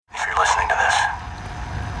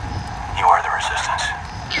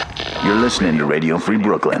You're listening to Radio Free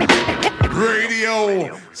Brooklyn.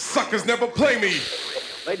 Radio suckers never play me.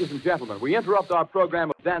 Ladies and gentlemen, we interrupt our program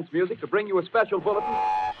of dance music to bring you a special bulletin.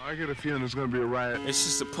 I get a feeling there's going to be a riot. It's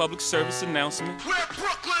just a public service announcement. Where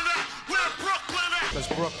Brooklyn at? Where Brooklyn at? Because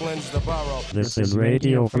Brooklyn's the borough. This is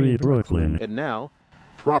Radio Free Brooklyn. And now,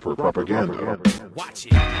 Proper propaganda. Watch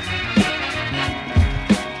it.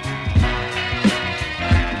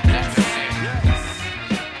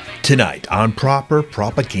 Tonight on Proper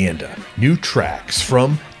Propaganda, new tracks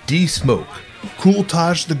from D-Smoke, Kool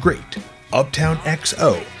Taj the Great, Uptown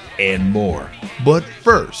XO, and more. But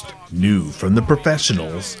first, new from the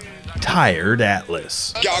professionals, Tired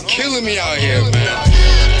Atlas. Y'all killing me out here, man.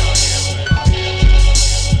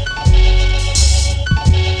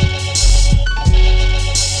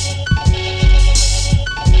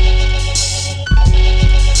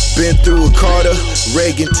 Been through a Carter,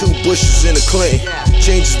 Reagan, 2 Bushes and a Clinton.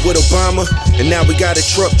 Changes with Obama, and now we got a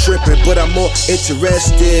truck tripping. But I'm more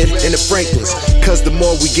interested in the Franklins, cause the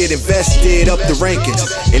more we get invested, up the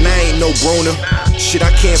rankings. And I ain't no Broner, shit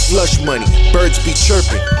I can't flush money. Birds be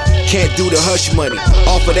chirping, can't do the hush money.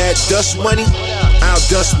 Off of that dust money, I'll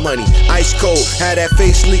dust money. Ice cold, had that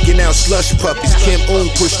face leaking out slush puppies. Kim Un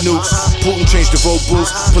push nukes, Putin changed the vote booths.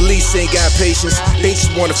 Police ain't got patience, they just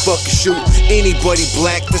wanna fucking shoot anybody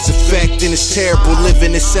black that's a fact, and it's terrible.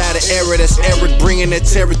 Living inside an era that's arid, bringing that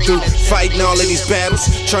terror through. Fighting all of these battles,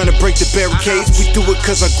 trying to break the barricades. We do it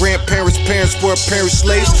cause our grandparents' parents were apparent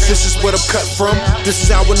slaves. This is what I'm cut from, this is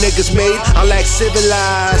how niggas made. I lack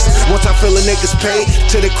civilized, once I feel a niggas paid.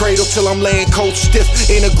 To the cradle till I'm laying cold stiff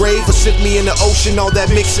in a grave. Or sip me in the ocean, all that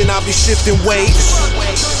mixing, I'll be shifting waves.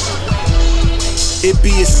 It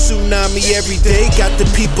be a tsunami every day, got the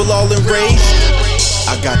people all enraged.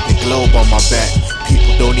 I got the globe on my back,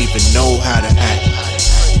 people don't even know how to act.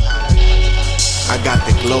 I got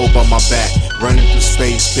the globe on my back, running through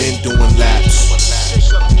space, been doing laps.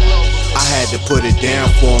 I had to put it down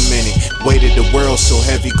for a minute, weighted the world so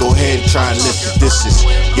heavy, go ahead and try and lift it. This is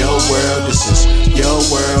your world, this is your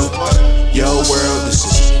world, your world, this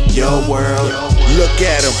is your world. Look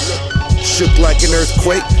at him, shook like an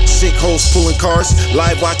earthquake, sinkholes pulling cars,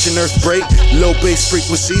 live watching earth break, low bass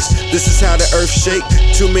frequencies, this is how the earth shake.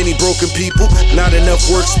 Too many broken people, not enough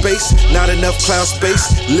workspace, not enough cloud space,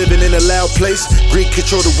 living in a loud place. Greed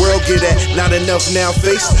control the world, get at, not enough now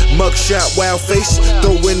face. Mugshot, wild face,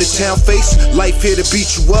 throw in the town face. Life here to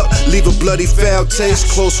beat you up, leave a bloody foul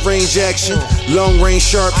taste. Close range action, long range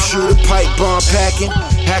sharpshooter, pipe bomb packing.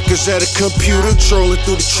 Hackers at a computer, trolling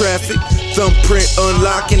through the traffic. Thumbprint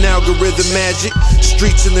unlocking, algorithm magic.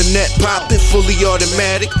 Streets in the net popping, fully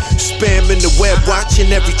automatic. Spamming the web,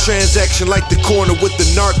 watching every transaction like the corner with the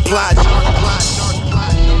narc plot.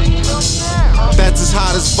 That's as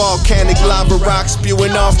hot as volcanic lava rock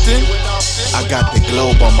spewing often. I got the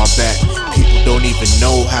globe on my back, people don't even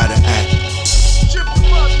know how to act.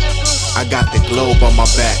 I got the globe on my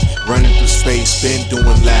back, running through space, been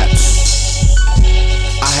doing laps.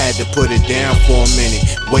 I had to put it down for a minute,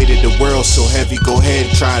 weighted the world so heavy, go ahead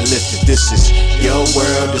and try and lift it. This is your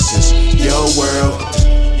world, this is your world,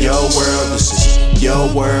 your world, this is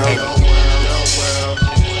your world.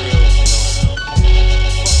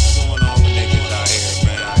 What's going on with niggas out here,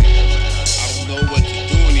 man? I don't know what to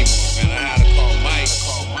do anymore, man. I had to call Mike.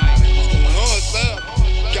 What's going on, sir?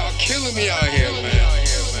 Y'all killing me out here, man.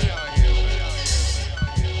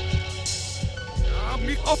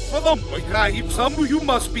 Some of you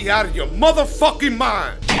must be out of your motherfucking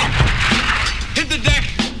mind. Hit the deck.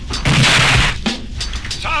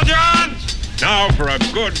 Sergeant! Now for a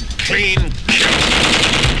good, clean kill.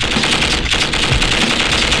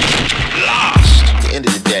 Last! At the end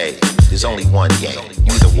of the day, there's only one game.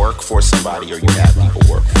 You either work for somebody or you have people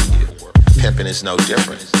work for you. Pimping is no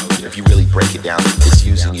different. If you really break it down, it's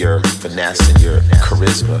using your finesse and your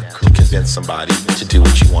charisma to convince somebody to do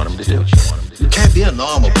what you want them to do. You can't be a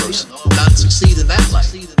normal person, not succeed in that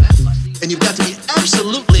life. And you've got to be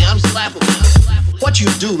absolutely unflappable. What you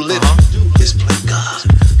do living is play God.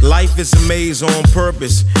 Life is a maze on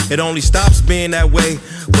purpose. It only stops being that way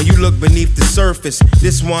when you look beneath the surface.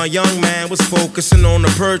 This one young man was focusing on the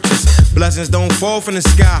purchase. Blessings don't fall from the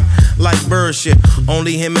sky like bird shit.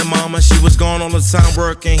 Only him and mama, she was gone all the time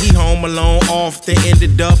working. He home alone, often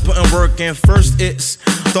ended up putting work in. First it's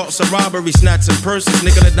thoughts of robbery, snatching purses,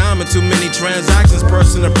 nickel and diamond, too many transactions,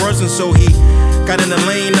 person to person. So he got in the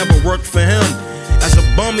lane, never worked for him. As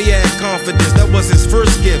a bum, he had confidence, that was his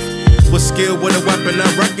first gift. Was skilled with a weapon, I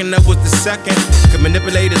reckon that was the second. Could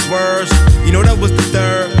manipulate his words, you know that was the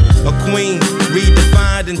third. A queen,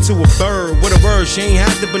 redefined into a bird. With a word, she ain't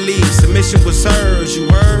have to believe, submission was hers,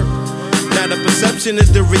 you heard? Now the perception perception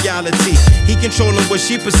is the reality. He controlling what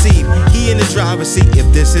she perceive. He in the driver's seat. If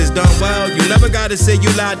this is done well, you never gotta say you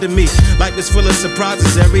lied to me. Life is full of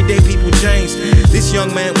surprises. Every day people change. This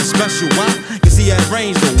young man was special. Why? Cause he had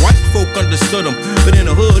range. The white folk understood him, but in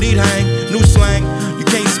the hood he'd hang. New slang. You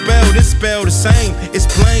can't spell this spell the same. It's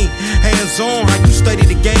plain. Hands on how you study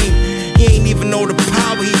the game. He ain't even know the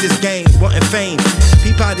power he just gained. Wanting fame.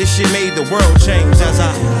 Peep how this shit made the world change. As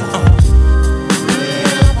I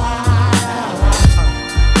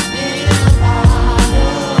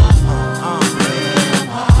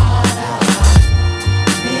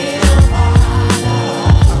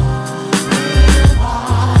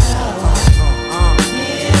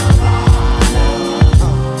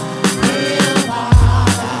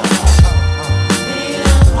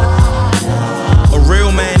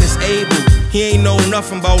he ain't know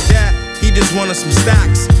nothing about that. He just wanted some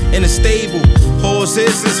stocks in a stable. Horse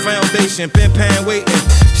is his foundation, been pan waiting.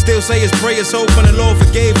 Still say his prayers, hoping the Lord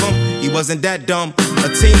forgave him. He wasn't that dumb. A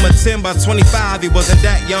team of 10 by 25, he wasn't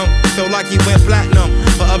that young. Felt like he went platinum,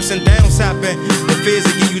 but ups and downs happen. The fears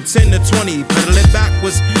will give you 10 to 20, pedaling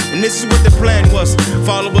backwards. And this is what the plan was.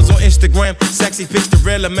 Followers on Instagram, sexy pics the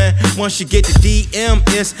realer man. Once you get the DM,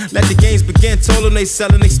 is let the games begin. Told them they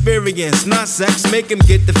selling experience, not sex. Make them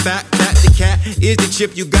get the fact that the cat is the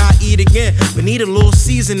chip you got eat again. But need a little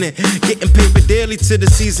seasoning, getting paper daily to the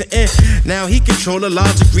season end. Now he control the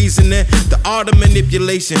logic, reasoning, the art of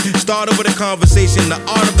manipulation. Started with a conversation, the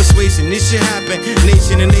art of persuasion. This shit happen,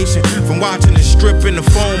 nation to nation. From watching and stripping the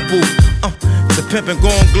phone booth to pimping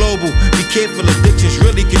going global. Be careful, addictions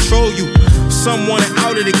really control you. Someone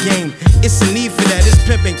out of the game, it's a need for that. This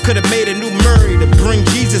pimping could've made a new Murray to bring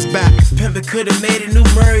Jesus back. Pimping could've made a new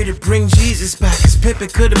Murray to bring Jesus back. This pimping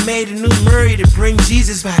could've made a new Murray to bring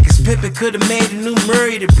Jesus back. This pimping could've made a new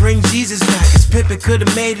Murray to bring Jesus back. This pimping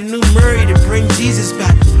could've made a new Murray to bring Jesus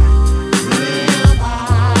back.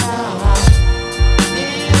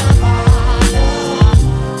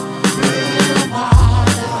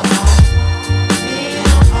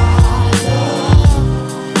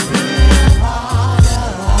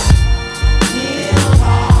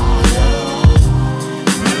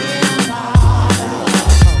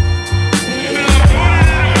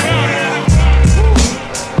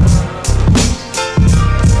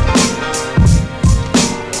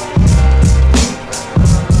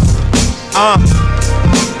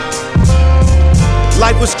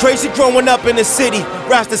 Life was crazy growing up in the city.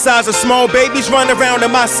 Raps the size of small babies run around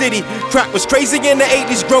in my city. Crack was crazy in the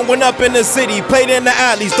 80s growing up in the city. Played in the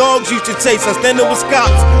alleys, dogs used to chase us, then it was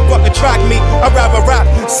cops. Fuck attract me, I'd rather rap,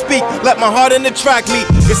 speak, let my heart in the track meet.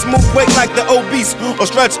 It's move weight like the obese, or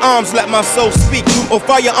stretch arms, let my soul speak. Or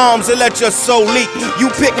fire arms and let your soul leak. You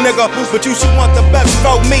pick nigga, but you should want the best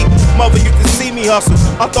for me. Mother used to see me hustle,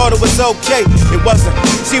 I thought it was okay. It wasn't,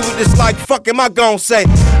 she was just like, fuck am I gon' say?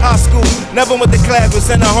 High school, never went to class, was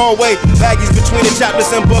in the hallway. Baggies between the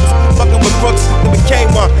chapters and books, fucking with crooks, then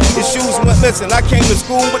became one. His shoes went missing, I came to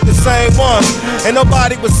school with the same ones. And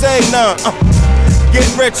nobody would say none. Get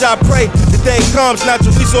rich, I pray, the day comes.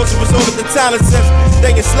 Natural resources resort to the talent since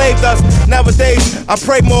they enslaved us. Nowadays, I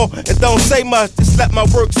pray more and don't say much. Just let my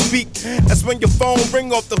work speak. That's when your phone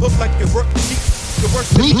ring off the hook like your work cheap.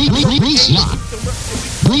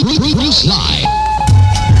 Slide.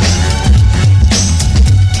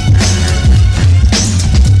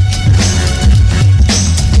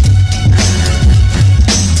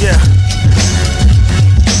 Yeah.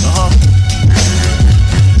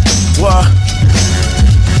 What?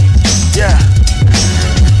 Yeah.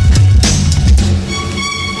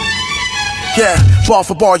 Yeah, bar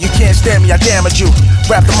for bar, you can't stand me, I damage you.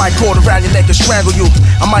 Wrap the mic cord around your neck and strangle you.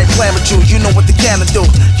 I might plan with you, you know what the cannon do.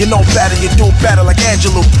 You know better, you do better like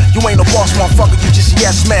Angelou. You ain't no boss, motherfucker, you just a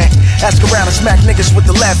yes man. Ask around and smack niggas with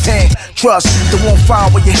the left hand. Trust, they won't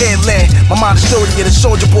find where your head land. My mind is sturdy, the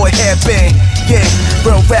soldier boy headband. Yeah,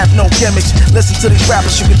 real rap, no gimmicks. Listen to these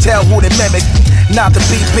rappers, you can tell who they mimic. Not the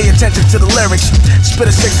beat, pay attention to the lyrics. Spit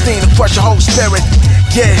a 16 to crush your whole spirit.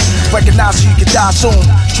 Yeah, recognize so you can die soon.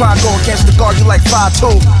 Try and go against the guard, you like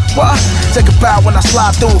 5'2". What? Take a bow when I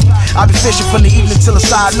slide through. I be fishing from the evening till the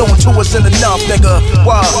side noon. 2 isn't enough, nigga.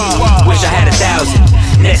 What? Wish I had 1,000.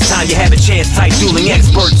 Next time you have a chance, type dueling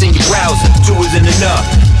experts in your browser. 2 isn't enough.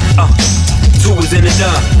 2 isn't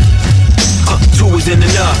enough. 2 isn't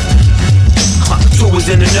enough. 2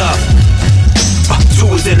 isn't enough.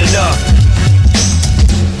 2 isn't enough.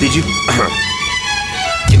 Did you?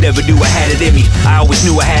 Never knew I had it in me, I always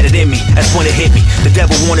knew I had it in me. That's when it hit me. The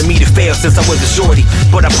devil wanted me to fail since I was a shorty,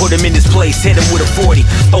 but I put him in his place, hit him with a 40.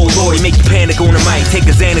 Oh lordy, make you panic on the mic, take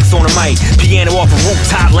a Xanax on the mic. Piano off a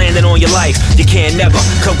rooftop, landing on your life. You can't never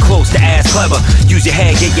come close to ass clever. Use your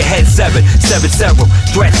head, get your head severed. Severed several,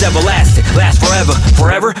 threats everlasting. Last forever,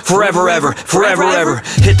 forever, forever, ever, forever, ever.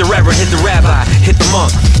 Hit the reverend, hit the rabbi, hit the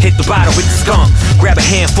monk, hit the bottle, hit the skunk. Grab a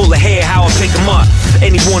handful of hair, how I pick them up.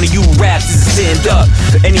 Any one of you raps is a stand up.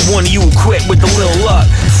 Any one of you who quit with a little luck.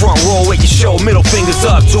 Front row at your show, middle fingers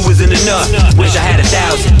up. 2 isn't enough, wish I had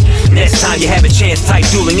 1,000. Next time you have a chance, type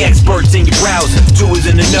dueling experts in your browser. 2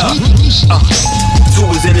 isn't enough, 2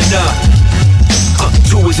 isn't enough,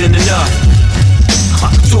 2 isn't enough,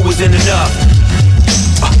 2 isn't enough,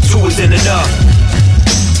 2 isn't enough.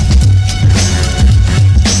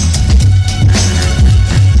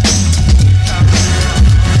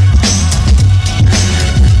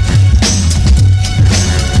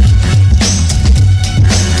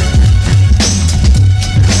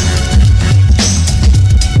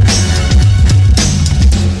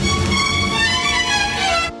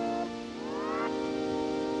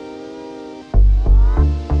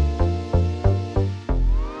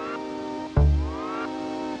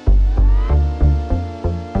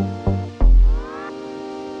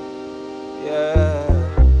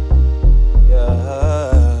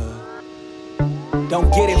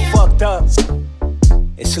 Don't get it fucked up.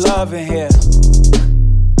 It's love in here.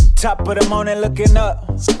 Top of the morning looking up.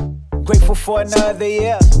 Grateful for another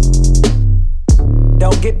year.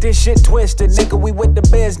 Don't get this shit twisted, nigga, we with the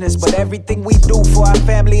business. But everything we do for our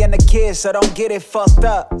family and the kids, so don't get it fucked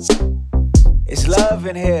up. It's love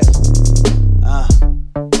in here.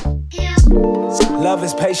 Love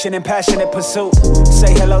is patient and passionate pursuit.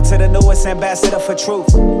 Say hello to the newest ambassador for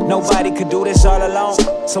truth. Nobody could do this all alone.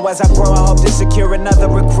 So as I grow, I hope to secure another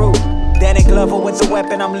recruit. Danny Glover with the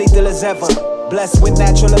weapon, I'm lethal as ever. Blessed with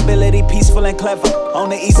natural ability, peaceful and clever. On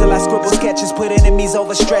the easel I scribble sketches, put enemies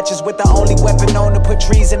over stretches. With the only weapon known to put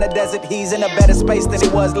trees in the desert. He's in a better space than he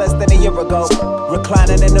was less than a year ago.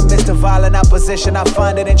 Reclining in the midst of violent opposition, I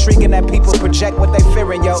find it intriguing that people project what they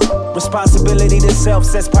fearing, yo. Responsibility to self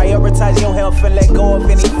says prioritize your health and let go of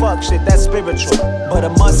any fuck shit, that's spiritual. But a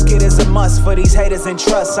musket is a must for these haters and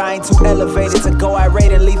trust. I ain't too elevated to go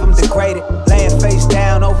irate and leave them degraded. Laying face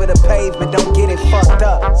down over the pavement, don't get it fucked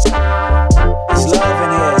up. It's love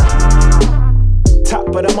in here. Top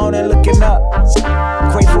of the morning looking up.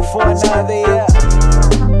 Grateful for another year.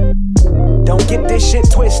 Don't get this shit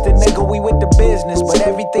twisted, nigga, we with the business. But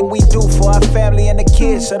everything we do for our family and the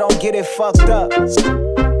kids, so don't get it fucked up.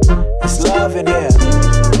 It's love in here.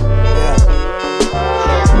 Yeah.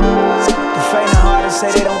 The faint of heart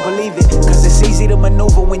say they don't believe it, cause it's easy to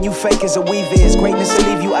maneuver when you fake as a weave is. Greatness will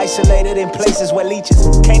leave you isolated in places where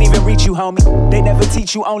leeches can't even reach you, homie. They never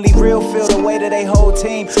teach you, only real feel the weight of they whole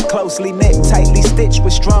team. Closely knit, tightly stitched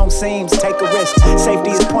with strong seams. Take a risk,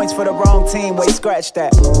 safety is points for the wrong team. Wait, scratch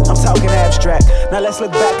that, I'm talking abstract. Now let's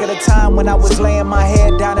look back at a time when I was laying my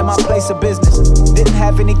head down in my place of business. Didn't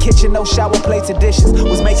have any kitchen, no shower plates or dishes.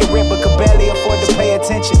 Was making rent but could barely afford to pay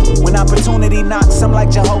attention. When opportunity knocks, I'm like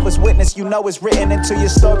Jehovah's Witness. You know it's written into your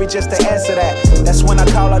story just to answer that. That's when I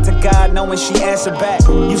call out to God, knowing she answered back.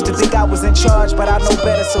 Used to think I was in charge, but I know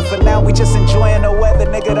better. So for now, we just enjoying the weather.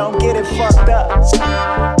 Nigga, don't get it fucked up. It's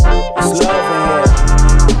love in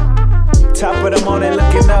here. Top of the morning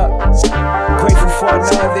looking up. Grateful for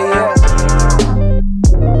another year.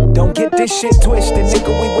 Don't get this shit twisted, nigga,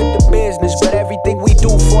 we with the business. But everything we do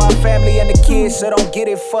for our family and the kids, so don't get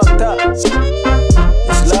it fucked up. It's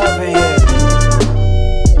love in here.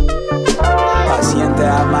 Paciente,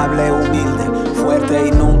 amable, humilde, fuerte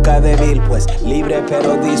y nunca débil, pues libre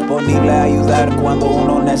pero disponible a ayudar cuando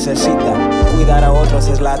uno necesita. Cuidar a otros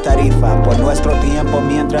es la tarifa por nuestro tiempo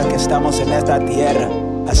mientras que estamos en esta tierra.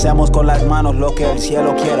 Hacemos con las manos lo que el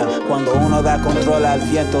cielo quiera. Cuando uno da control al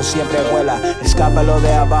viento siempre vuela. Escápalo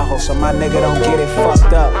de abajo, so my nigga don't get it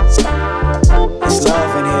fucked up. It's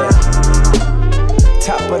love in here.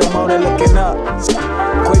 Top of the morning looking up.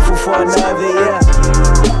 Grateful for another year.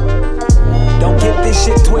 Don't get this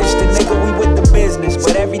shit twisted, nigga, we with the business.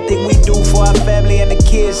 But everything we do for our family and the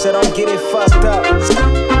kids, so don't get it fucked up.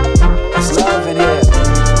 It's love in here.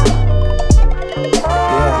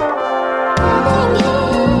 Yeah.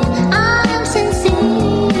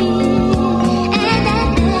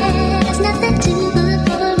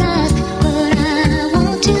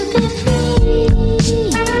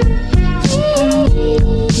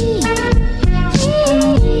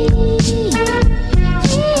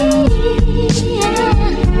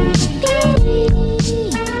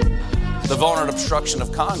 The vote on obstruction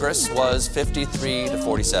of Congress was 53 to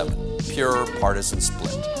 47, pure partisan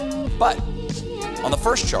split. But on the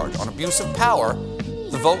first charge, on abuse of power,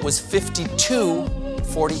 the vote was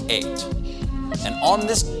 52-48. And on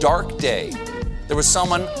this dark day, there was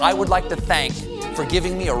someone I would like to thank for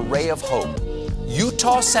giving me a ray of hope.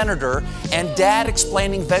 Utah Senator and dad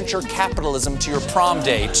explaining venture capitalism to your prom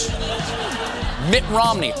date, Mitt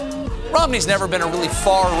Romney. Romney's never been a really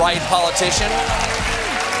far-right politician.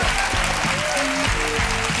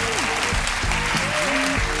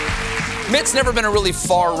 Mitt's never been a really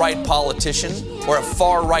far-right politician or a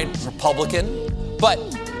far-right Republican, but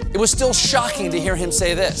it was still shocking to hear him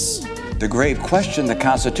say this. The grave question the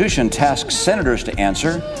Constitution tasks senators to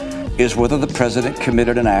answer is whether the president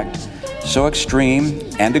committed an act so extreme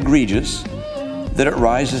and egregious that it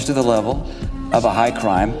rises to the level of a high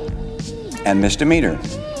crime and misdemeanor.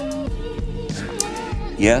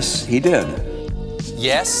 Yes, he did.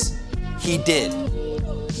 Yes, he did.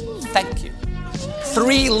 Thank you.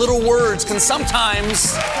 3 little words can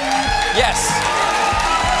sometimes, yes.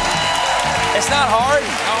 It's not hard.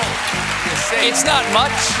 It's not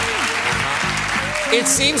much. It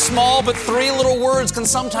seems small, but 3 little words can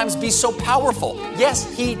sometimes be so powerful. Yes,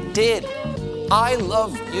 he did. I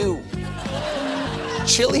love you.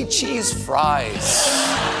 Chili cheese fries.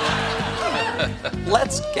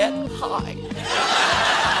 Let's get high.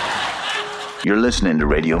 You're listening to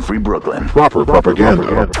Radio Free Brooklyn. Proper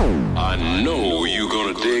propaganda. I know you're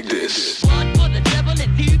gonna dig this.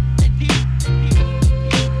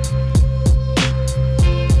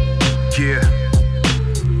 Yeah.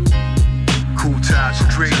 Cool Tide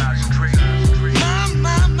Street.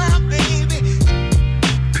 My baby.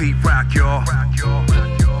 Pete Rock, y'all.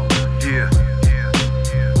 Yeah.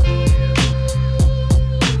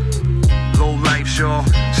 Low life, y'all.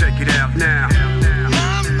 Check it out now.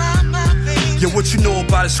 Yo, what you know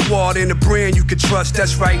about a squad and a brand you can trust?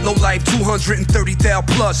 That's right, low life, 230,000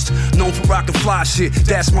 plus. Known for rockin' fly shit,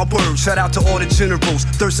 that's my word. Shout out to all the generals,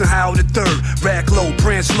 Thurston Howell III, Rack Low,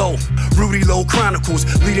 Branch Low, Rudy Low Chronicles,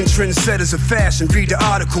 leading trendsetters of fashion, read the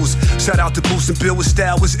articles. Shout out to Boost and Bill, his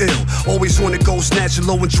style was ill. Always on the go, snatching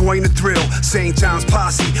low, enjoying the thrill. St. John's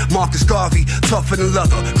Posse, Marcus Garvey, tougher than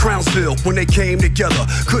leather. Crownsville, when they came together,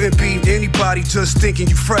 couldn't beat anybody just thinking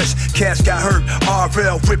you fresh. Cats got hurt,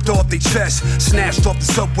 RL ripped off their chest. Snatched off the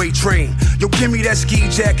subway train. Yo, give me that ski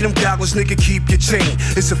jacket, them goggles, nigga, keep your chain.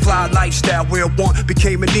 It's a fly lifestyle where a want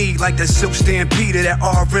became a need. Like that silk stampede, that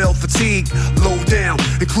RL fatigue. Low down,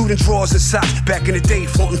 including drawers and socks. Back in the day,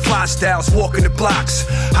 flaunting fly styles, walking the blocks.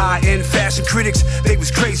 High-end fashion critics, they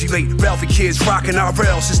was crazy late. Ralphie kids rocking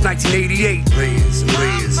RL since 1988. Layers and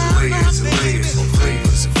layers and layers and layers of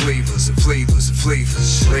flavors and flavors and flavors and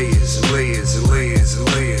flavors. Layers and layers and layers and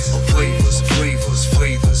layers of flavors and flavors,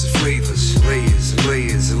 flavors and flavors. Layers and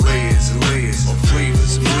layers and layers and layers of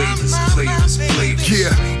flavors and flavors and flavors and flavors.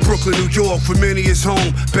 Yeah, Brooklyn, New York, for many is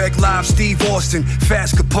home. Beck Live, Steve Austin,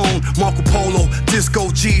 Fast Capone, Marco Polo, Disco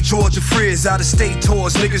G, Georgia Frizz, out of state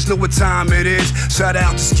tours, niggas know what time it is. Shout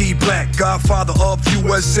out to Ski Black, Godfather of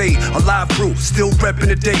USA, a live crew, still reppin'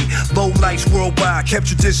 the day. Low lights worldwide, kept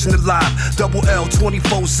tradition alive. Double L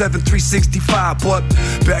 24/7, 365. But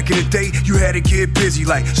back in the day, you had to get busy,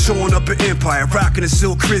 like showing up at Empire, rocking a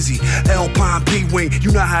Silk Crizzy. Alpine P-Wing,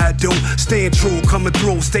 you know how I do. Staying true, coming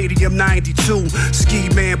through, Stadium 92. Ski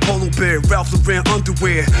Man, Polo Bear, Ralph Lauren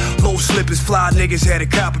underwear. Low slippers, fly niggas had a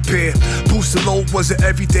copper pair. Boosting low was an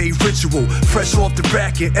everyday ritual. Fresh off the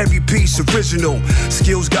rack and every piece original.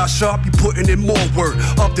 Skills got sharp, you putting in more work.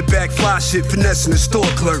 Up the back, fly shit, finessing the store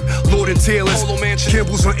clerk. Lord and Taylor's,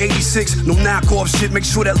 Kimball's on 86. No knockoff shit, make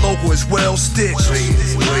sure that logo is well stitched.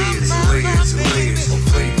 Layers and layers and layers and layers of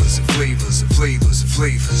flavors and flavors and flavors and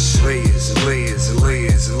flavors. Layers and layers and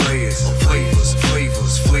layers and layers of flavors and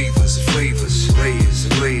flavors, flavors and flavors. Layers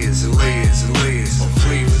and layers and layers and layers of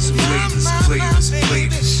flavors and flavors and flavors and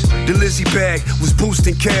flavors. The Lizzie bag was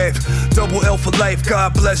boosting cab. Double L for life,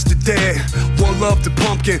 God bless the dead. One love to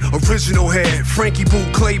Pumpkin, original head. Frankie Boo,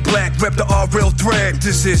 Clay Black, rep the RL thread.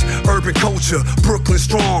 This is urban culture, Brooklyn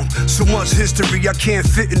strong. So much history I can't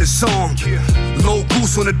fit in the song. Low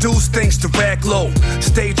goose on the deuce, thanks to Rack Low.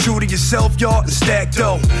 Stay true to yourself, y'all, and stack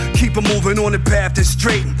dough. Keep it moving on the path that's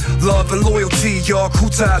straight. Love and loyalty, y'all, Cool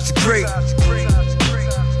Tide's great.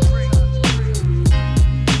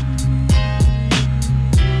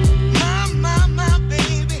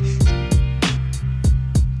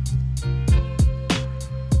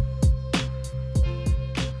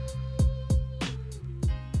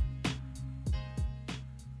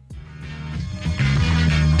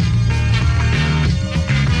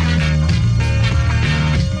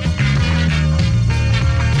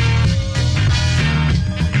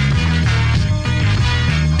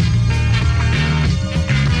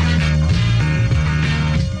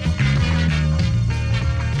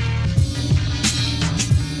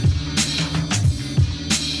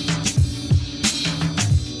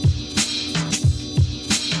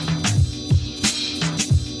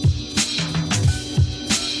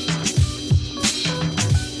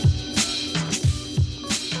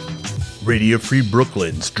 Radio Free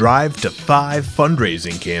Brooklyn's Drive to 5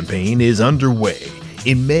 fundraising campaign is underway.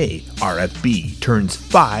 In May, RFB turns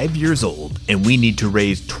 5 years old, and we need to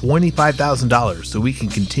raise $25,000 so we can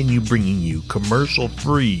continue bringing you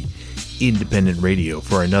commercial-free independent radio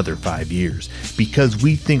for another 5 years. Because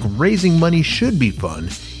we think raising money should be fun,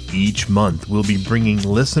 each month we'll be bringing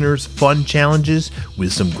listeners fun challenges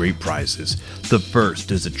with some great prizes. The first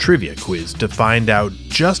is a trivia quiz to find out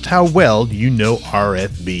just how well you know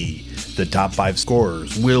RFB. The top 5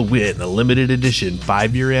 scorers will win a limited edition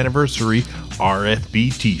 5-year anniversary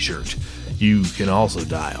RFB t-shirt. You can also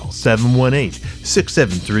dial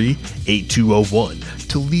 718-673-8201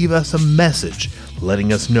 to leave us a message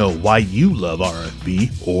letting us know why you love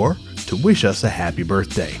RFB or to wish us a happy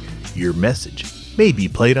birthday. Your message may be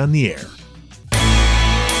played on the air.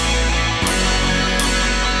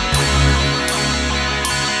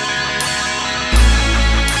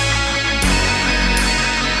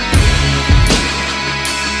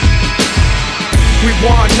 We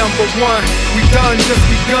want number one, we done just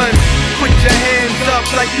begun. Put your hands up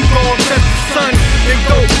like you gon' touch the sun. Then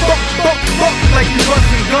go buck, buck, buck like you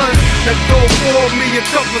bustin' guns. Now go pour me a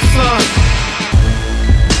cup of sun.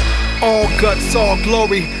 All guts, all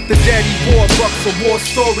glory. The daddy war bucks of war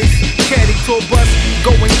stories. Caddy tour bus,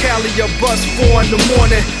 going Cali a bus 4 in the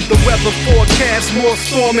morning. The weather forecast more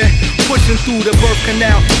storming. Pushing through the birth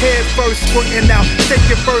canal, head first squirting out. Take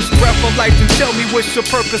your first breath of life and tell me what's your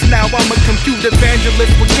purpose now. I'm a computer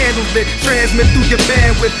evangelist with candles lit. Transmit through your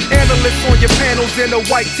bandwidth. Analysts on your panels in a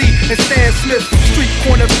white tee and Stan Smith. Street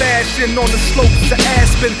corner fashion on the slopes of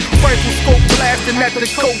Aspen. Rifle scope blasting at the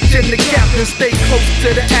coach and the captain. Stay close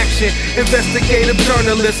to the action. Investigative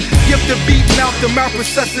journalist. Give the beat mouth to mouth,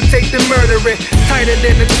 resuscitate the murder it. Tighter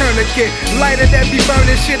than a tourniquet. Lighter than be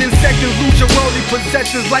burning shit in seconds. Lose your worldly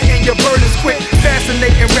possessions. Lighten your burdens quick.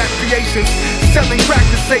 Fascinating rap creations. Selling crack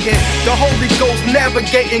to Satan. The Holy Ghost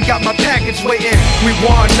navigating. Got my package waiting. We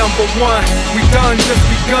want number one. We done just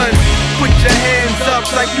begun. Put your hands up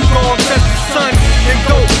like you gon' touch the sun. Then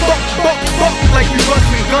go buck, buck, buck like you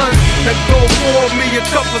bustin' guns. Now go pour me a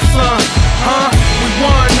cup of sun. Huh? We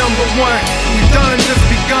want number one. We done just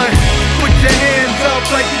begun. Put your hands up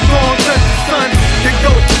like you gon' touch the sun. Then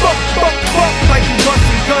go buck, buck, buck like you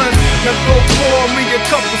bustin' guns. Now go pour me a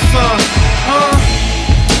cup of sun. Huh?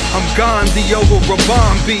 I'm Gandhi over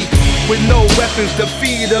Rabambi. With no weapons to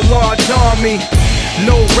feed a large army.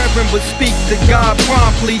 No reverend but speak to God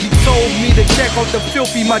promptly. He told me to check out the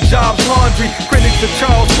filthy, my job's laundry. Critics of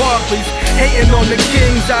Charles Barkley's hating on the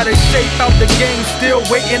kings, out of shape, out the game, still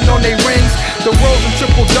waiting on their rings. The world's in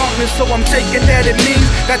triple darkness, so I'm taking that it means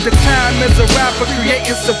that the time is arrived for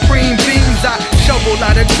creating supreme beings. I shovel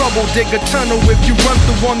out of trouble, dig a tunnel if you run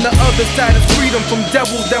through on the other side of freedom from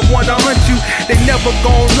devils that wanna hunt you. They never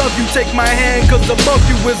gon' love you, take my hand cause above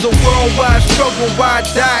you is a worldwide struggle. Why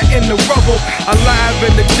die in the rubble? Alive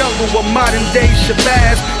in the jungle of modern day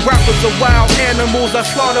Shabazz. Rappers are wild animals, I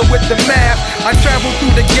slaughter with the math. I travel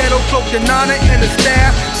through the ghetto, cloaked in honor and a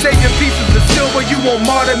staff. Saving pieces of silver, you won't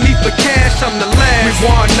martyr me for cash, I'm the last. We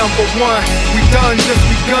want number one, we done just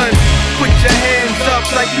begun. Put your hands up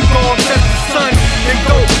like you gon' touch the sun. Then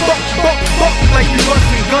go buck, buck, buck like you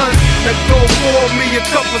bustin' guns. Now go pour me a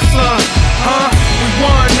cup of sun. Huh? We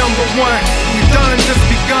want number one, we done just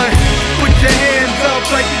begun. Put your hands up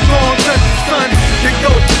like you gon' touch the sun. Then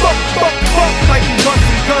go buck, buck, buck like you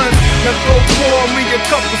bustin' guns. Now go pour me a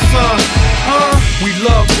cup of sun. Huh? We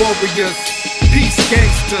love warriors, peace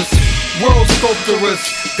gangsters, world sculptors,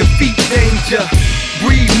 defeat danger,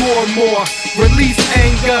 breathe more and more, release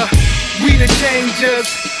anger. We the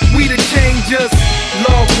changers, we the changers,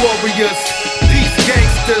 love warriors, peace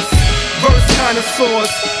gangsters, verse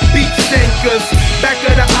connoisseurs, beat shankers, back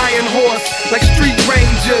of the iron horse, like street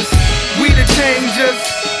rangers. We the changers,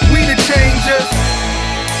 we the changers.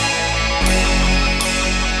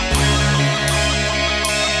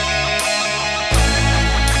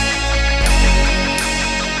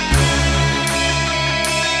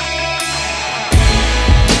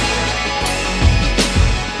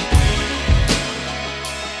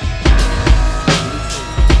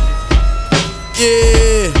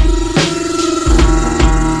 Yeah.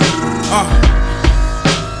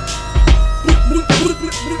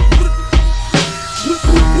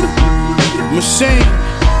 Machine.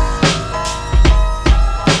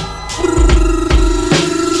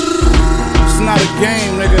 It's not a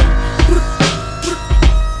game, nigga.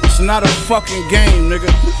 It's not a fucking game,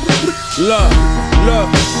 nigga. Look.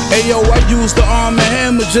 Ayo, I use the arm and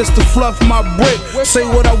hammer just to fluff my brick. Say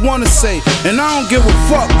what I wanna say, and I don't give a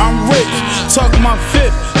fuck, I'm rich. Tuck my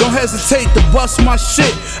fifth, don't hesitate to bust my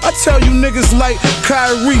shit. I tell you niggas like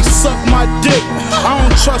Kyrie, suck my dick. I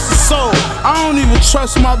don't trust a soul, I don't even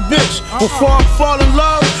trust my bitch. Before I fall in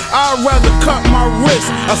love, I'd rather cut my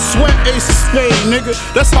wrist. I sweat ace of spade, nigga,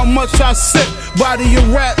 that's how much I sip. Body your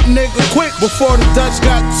rap, nigga, quick before the Dutch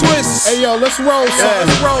got twisted. Hey yo, let's roll, son.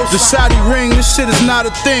 The shotty ring, this shit is not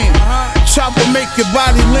a thing. Chopper make your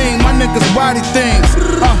body lean, my niggas body things.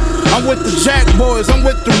 I'm with the Jack Boys, I'm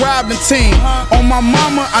with the Robin team. On my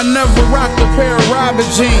mama, I never rocked a pair of Robin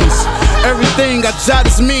jeans. Everything I jot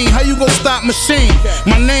is mean, how you gon' stop machine?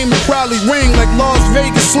 My name will probably ring like Las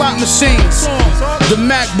Vegas slot machines. The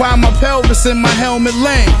Mac by my pelvis and my helmet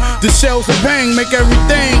lane. The shells of bang make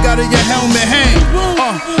everything out of your helmet hang.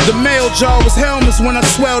 The mail jar was helmets when I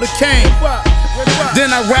swell the cane.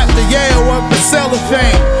 Then I wrapped the Yale up in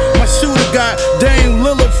cellophane. My shooter got Dame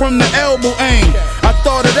Lillard from the elbow aim. I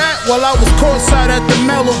thought of that while I was courtside at the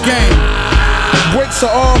Mellow game. Bricks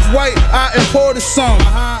are off-white, I imported some.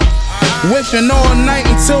 Whipping all night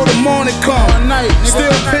until the morning come.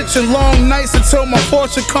 Still pitching long nights until my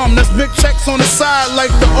fortune come. That's big checks on the side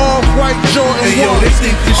like the off-white Jordan. Hey yo, they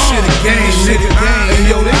think this shit a game, nigga. Hey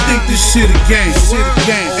yo, they think this shit a game.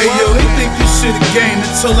 Hey yo, they think this shit a game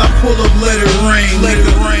until I pull up, let it rain, nigga.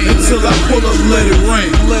 Until I pull up, let it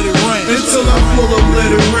rain, until I pull up,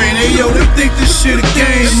 let it rain. Hey yo, they think this shit a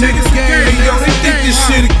game, nigga. Hey yo, they think this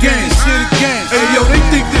shit a game. Hey yo, they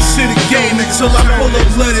think this shit a game until I pull up,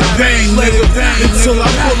 let it bang. Until I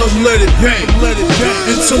pull up, let it bang.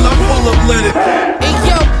 Until I pull up, let it bang. Hey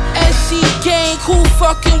yo, SC gang, who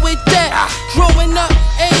fucking with that? Growing up,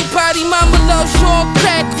 everybody, mama loves your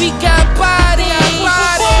crack. We got body.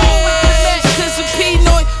 Cause of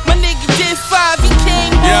Pinoy, my nigga did 5. He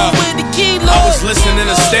came home with a kilo. I was listening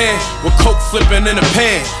to stand with coke flipping in a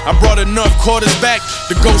pan. I brought enough quarters back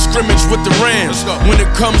to go scrimmage with the Rams. When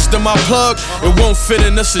it comes to my plug, it won't fit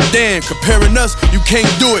in a sedan. Comparing us, you can't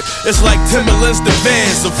do it. It's like Timberlands to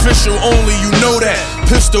Vans. Official only, you know that.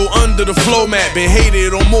 Pistol under the flow mat. Been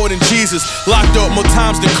hated on more than Jesus. Locked up more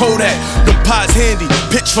times than Kodak. Them pots handy.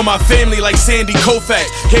 Pitch for my family like Sandy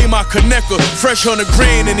Koufax. Gave my connector fresh on the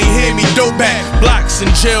green and he hand me dope back. Blocks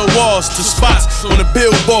and jail walls to spots on the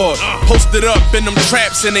billboard. Posted up in them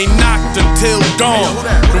traps and they knocked until dawn.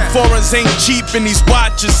 Them foreigns ain't cheap and these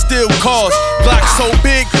watches still cost. Glock so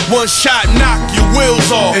big, one shot knock your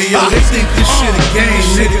wheels off. Hey yo, they think this shit a game,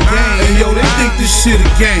 nigga. Hey yo, they think this shit a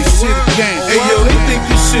game. Hey yo, they think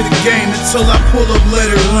this shit a game until I pull up, let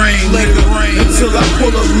it rain, nigga. Until I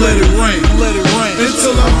pull up, let it rain.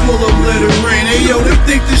 Until I pull up, let it rain. Hey yo, they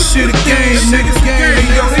think this shit a game, nigga. Hey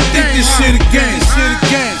yo, they think this shit a game.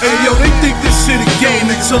 Hey yo, they think this shit a game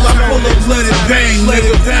until I pull up, let it bang,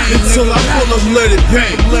 nigga. Until I pull up, let it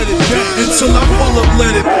bang. Until I pull up,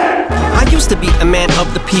 let it bang. I used to be a man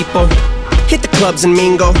of the people. Hit the clubs and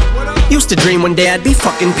mingle. Used to dream one day I'd be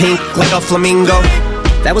fucking pink like a flamingo.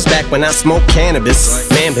 That was back when I smoked cannabis.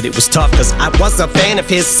 Man, but it was tough cause I was a fan of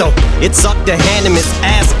his. So it sucked to hand him his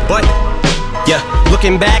ass. But yeah,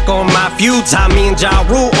 looking back on my feuds, how me and Ja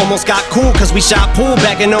Rule almost got cool cause we shot pool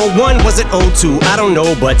back in 01. Was it 02? I don't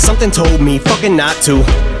know, but something told me fucking not to.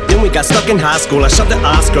 Then we got stuck in high school. I shoved an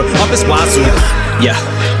Oscar up his wazoo. Yeah,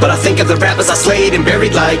 but I think of the rappers I slayed and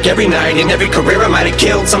buried like every night. In every career I might have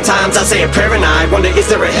killed. Sometimes I say a prayer and I wonder, is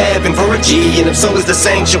there a heaven for a G? And if so, is the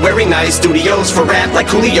sanctuary nice? Studios for rap like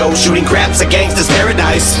Coolio, shooting craps, a gangster's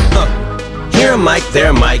paradise. Here a mic,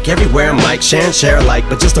 there a mic, everywhere a mic. Share and share alike,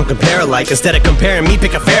 but just don't compare alike. Instead of comparing me,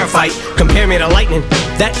 pick a fair fight. Compare me to lightning,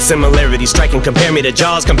 that similarity striking. Compare me to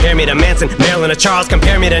Jaws, compare me to Manson, Marilyn or Charles.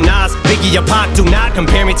 Compare me to Nas, Biggie or Pac. Do not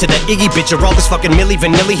compare me to the Iggy bitch or all this fucking Milli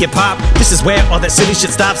Vanilli hip hop. This is where all that silly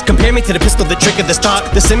shit stops. Compare me to the pistol, the trick of the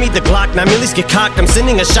stock, the semi, the Glock. Now millies get cocked, I'm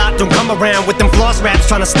sending a shot. Don't come around with them floss raps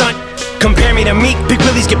trying to stunt. Compare me to Meek, Big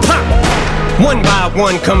Willies get popped. One by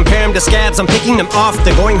one, compare them to scabs, I'm picking them off.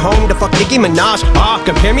 They're going home to fuck Nicki Minaj.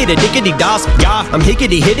 Compare me to Diggity Doss. Yeah, I'm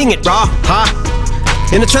higgity hitting it raw.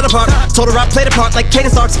 In the trailer park, told her I played a part like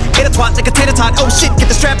Caden Starks. Get a twat like a tater tot. Oh shit, get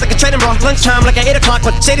the strap like a trading bra. Lunchtime like at 8 o'clock,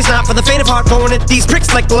 but Shady's not for the faint of heart. Going at these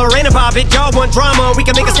pricks like Lorraine and Bobbitt. Y'all want drama, we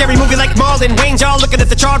can make a scary movie like Marlon Wayans. Y'all looking at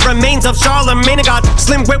the charred remains of Charlemagne and God.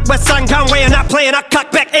 Slim Whip, West Side Conway, I'm not playing. I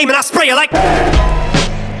cock back, aim, and I spray you like.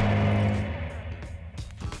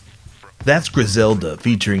 That's Griselda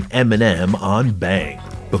featuring Eminem on Bang.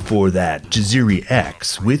 Before that, Jaziri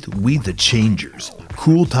X with We the Changers,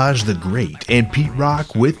 Kool Taj the Great and Pete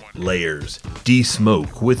Rock with Layers,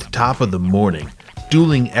 D-Smoke with Top of the Morning,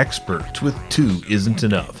 Dueling Experts with 2 Isn't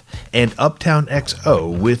Enough, and Uptown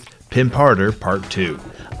XO with Pimp Harder Part 2.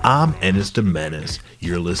 I'm Ennis de Menace.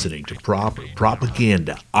 You're listening to Proper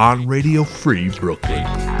Propaganda on Radio Free Brooklyn.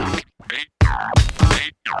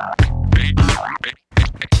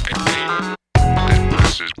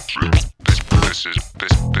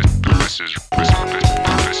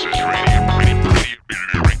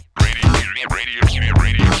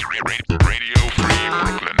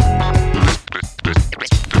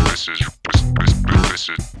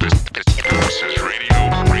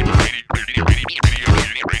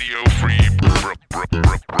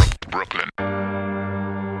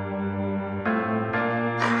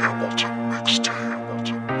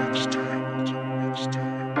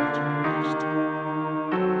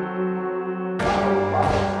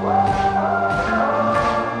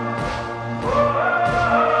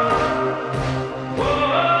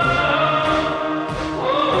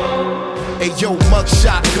 Yo,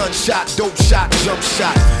 mugshot, gunshot, dope shot, jump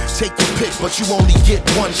shot. Take your pick, but you only get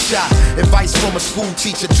one shot. Advice from a school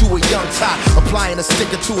teacher to a young tot, applying a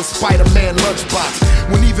sticker to a Spider-Man lunchbox.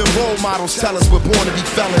 When even role models tell us we're born to be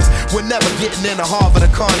felons, we're never getting into Harvard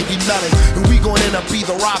or Carnegie Mellon. And we gon' end up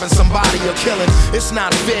either robbing somebody or killing. It's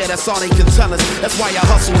not fair, that's all they can tell us. That's why I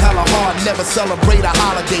hustle hella hard, never celebrate a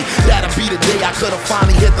holiday. That'll be the day I could've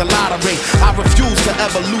finally hit the lottery. I refuse to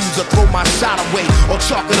ever lose or throw my shot away, or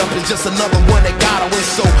chalk it up as just another one that got away.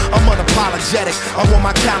 So I'm unapologetic, I want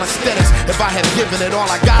my calisthenics. If I have given it all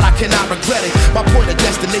I got, I cannot regret it. My point of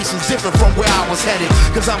destination's different from where I was headed,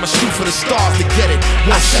 cause I'ma shoot for the stars to get it.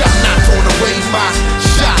 One shot, I'm not throwing away my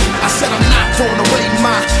shot. I said I'm not throwing away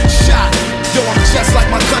my shot. Yo, I'm just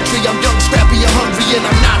like my country, I'm young, scrappy, and hungry, and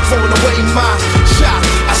I'm not throwing away my shot.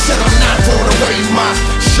 I said I'm not throwing away my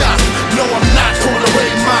shot. No, I'm not throwing away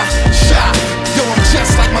my shot. Yo, I'm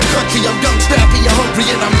just like my country, I'm young, scrappy, and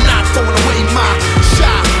hungry, and I'm not throwing away my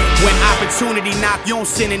shot. When opportunity knock, you don't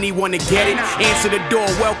send anyone to get it. Answer the door,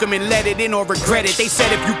 welcome and let it in or regret it. They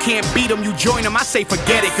said if you can't beat them, you join them. I say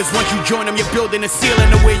forget it, cause once you join them, you're building a ceiling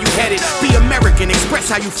to where you headed. Be American,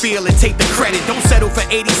 express how you feel and take the credit. Don't settle for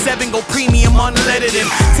 87, go premium unleaded and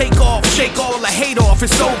take off, shake all the hate off,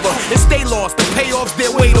 it's over. And stay lost, the payoffs,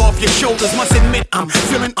 their weight off your shoulders. Must admit, I'm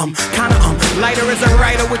feeling kinda lighter as a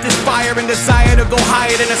writer with this fire and desire to go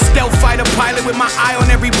higher than a stealth fighter pilot with my eye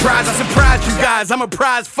on every prize. I surprised you guys, I'm a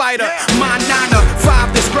prize fighter. My niner,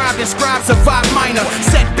 5 described and scribe survive minor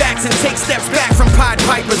setbacks and take steps back from Pied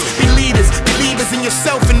Pipers. Be leaders, believers in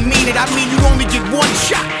yourself and mean it. I mean you only get one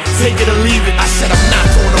shot, take it or leave it. I said I'm not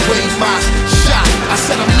throwing away my shot. I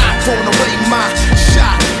said I'm not throwing away my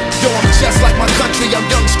shot. Yo, I'm just like my country, I'm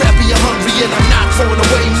young, scrappy, and hungry, and I'm not throwing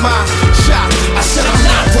away my shot. I said I'm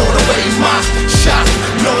not throwing away my shot.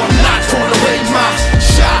 No, I'm not throwing away my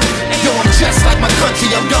shot. Yo, I'm just like my country,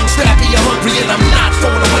 I'm young, scrappy, and hungry, and I'm not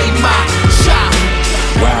throwing away my shot.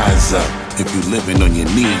 Rise up. If you living on your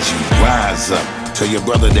knees, you rise up. Tell your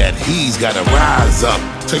brother that he's gotta rise up.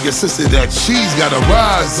 Tell your sister that she's gotta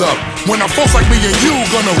rise up. When our folks like me and you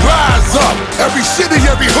gonna rise up. Every city,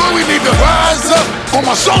 every hood, we need to rise up. All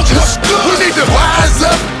my soldiers, we need to rise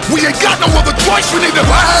up. We ain't got no other choice, we need to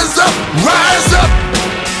rise up. Rise up.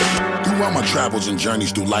 Throughout my travels and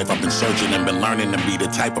journeys through life, I've been searching and been learning to be the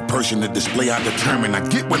type of person to display how determined I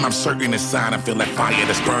get when I'm certain inside. I feel that fire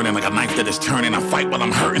that's burning like a knife that is turning. I fight while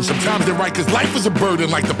I'm hurting. Sometimes they're right, cause life is a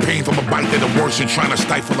burden, like the pain from a bite that'll worsen. Trying to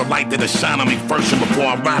stifle the light that'll shine on me first, and before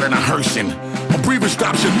I ride in a hearse. My breathing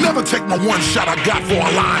stops, should never take my one shot I got for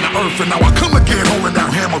a line of earth. And now I come again, holding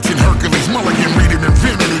down Hamilton, Hercules, Mulligan, reading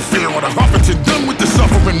Infinity Fair, or the Huffington. Done with the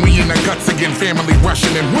suffering, we in the guts again, family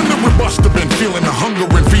rushing. And when the robust have been feeling the hunger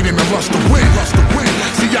and feeding the lust to win.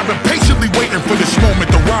 See, I've been patiently waiting for this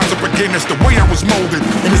moment to rise up again. It's the way I was molded,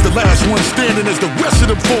 and it's the last one standing as the rest of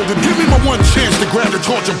them folded. Give me my one chance to grab the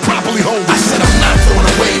torch and properly hold it. I said I'm not throwing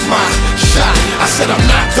away my shot. I said I'm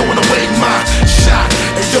not throwing away my shot.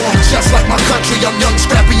 And yo, I'm just like my country, I'm young,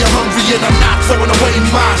 scrappy, and hungry, and I'm not throwing away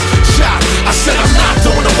my shot. I said I'm not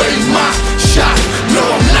throwing away my shot. No,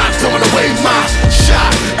 I'm not throwing away my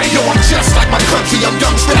shot. And yo, I'm just like my country, I'm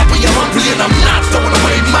young, scrappy, and hungry, and I'm not throwing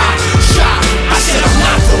away my shot. I said I'm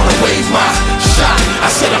not throwing away my shot. I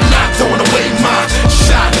said I'm not throwing away my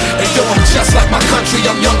shot. And yo, I'm just like my country,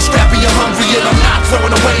 I'm young, scrappy, and hungry, and I'm not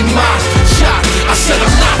throwing away my shot. I said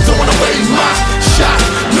I'm not throwing away my shot.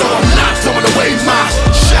 No, I'm not throwing away my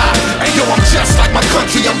shot. And yo, I'm just like my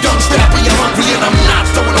country, I'm young, scrappy, and hungry, and I'm not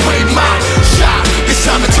throwing away my shot. It's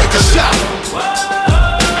time to take a shot.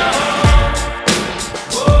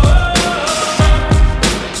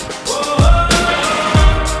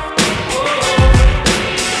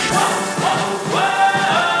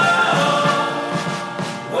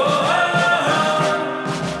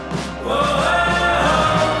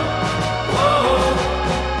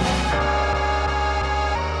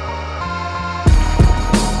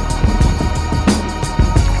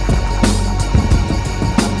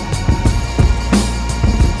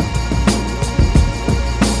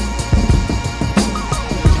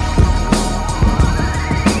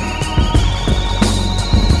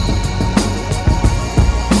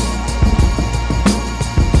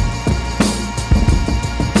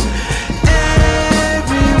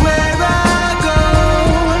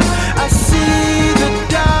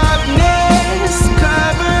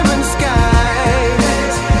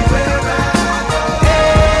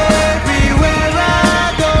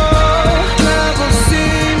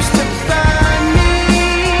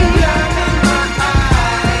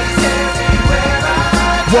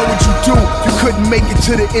 couldn't make it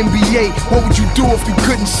to the NBA? What would you do if you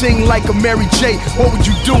couldn't sing like a Mary J? What would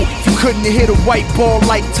you do if you couldn't hit a white ball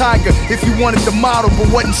like Tiger? If you wanted to model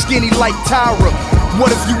but wasn't skinny like Tyra? What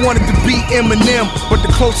if you wanted to be Eminem, but the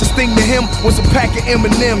closest thing to him was a pack of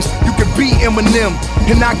M&Ms? You could be Eminem,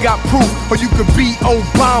 and I got proof. Or you could be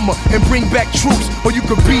Obama and bring back troops. Or you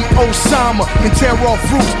could be Osama and tear off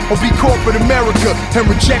roofs. Or be corporate America and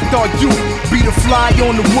reject our youth. Be the fly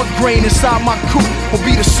on the wood grain inside my coupe. Or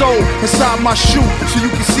be the soul inside my shoe. So you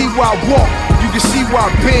can see where I walk, you can see where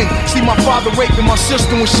I've been. See my father raping my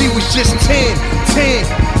sister when she was just 10,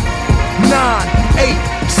 9, 8,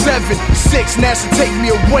 7, 6. NASA take me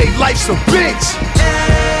away, life's a bitch.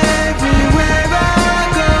 Everywhere I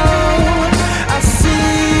go, I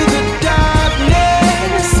see the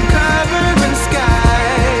darkness covering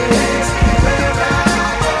skies.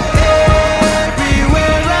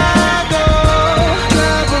 Everywhere I go,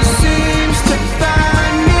 trouble seems to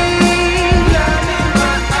find me.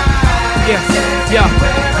 Yo.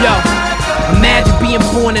 Imagine being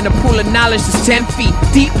born in a pool of knowledge that's 10 feet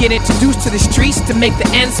deep. Get introduced to the streets to make the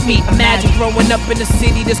ends meet. Imagine growing up in a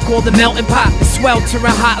city that's called the melting pot. It's sweltering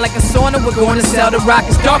hot like a sauna. We're going to sell the rock.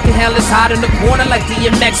 It's dark and hell is hot in the corner like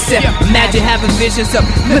DMX said. Imagine having visions of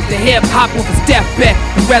lifting hip hop off his deathbed.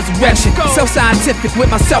 The resurrection. So scientific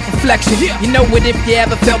with my self-reflection. You know what if you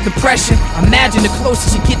ever felt depression? Imagine the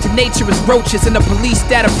closest you get to nature is roaches. And the police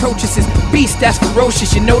that approaches is beast that's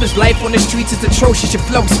ferocious. You notice life on the streets is atrocious. Your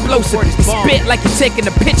flow explosive. Spit like you're taking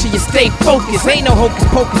a picture, you stay focused. Ain't no hocus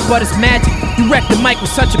pocus, but it's magic. You wreck the mic with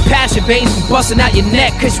such a passion, veins from busting out your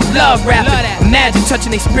neck, cause you love rapping. Imagine touching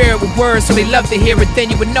their spirit with words, so they love to hear it. Then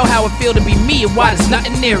you would know how it feel to be me and why there's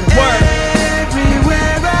nothing near it. Word.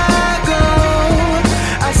 Everywhere I go,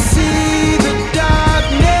 I see the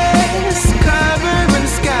darkness covering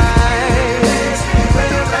skies.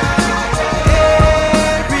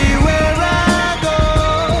 Everywhere I go,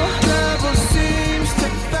 trouble seems to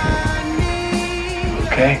find me.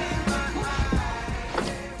 Okay.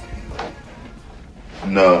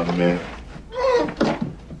 Nah, man.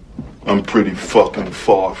 I'm pretty fucking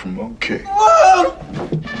far from okay.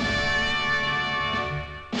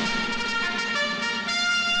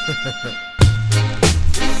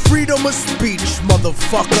 Freedom of speech,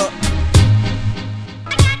 motherfucker.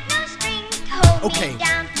 Okay.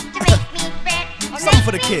 Something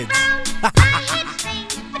for the kids.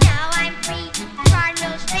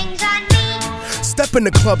 Step in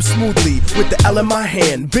the club smoothly with the L in my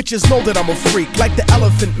hand. Bitches know that I'm a freak, like the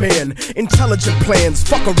Elephant Man. Intelligent plans,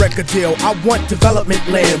 fuck a record deal. I want development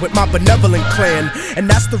land with my benevolent clan. And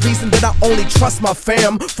that's the reason that I only trust my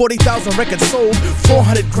fam. 40,000 records sold,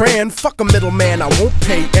 400 grand. Fuck a middleman, I won't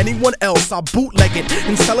pay anyone else. I'll bootleg it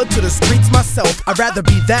and sell it to the streets myself. I'd rather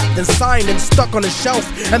be that than signed and stuck on a shelf.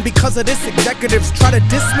 And because of this, executives try to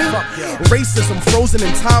diss me. Racism frozen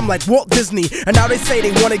in time like Walt Disney. And now they say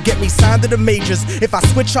they wanna get me signed to the majors. If I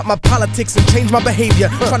switch up my politics and change my behavior,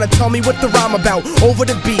 trying to tell me what the rhyme about over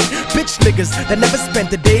the beat. Bitch niggas that never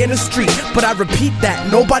spent a day in the street. But I repeat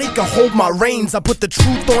that, nobody can hold my reins. I put the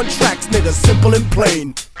truth on tracks, nigga, simple and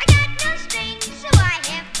plain.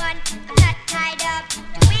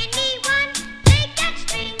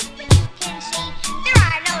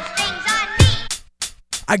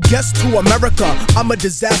 I guess to America, I'm a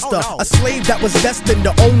disaster. A slave that was destined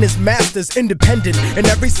to own his masters. Independent in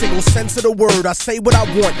every single sense of the word. I say what I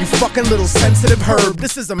want, you fucking little sensitive herb.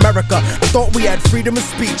 This is America. I thought we had freedom of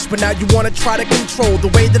speech, but now you wanna try to control the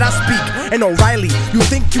way that I speak. And O'Reilly, you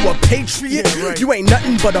think you a patriot? Yeah, right. You ain't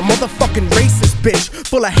nothing but a motherfucking racist bitch.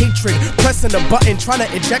 Full of hatred, pressing a button, trying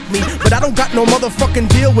to eject me. But I don't got no motherfucking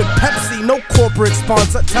deal with Pepsi. No corporate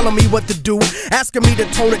sponsor telling me what to do. Asking me to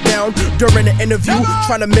tone it down during the interview.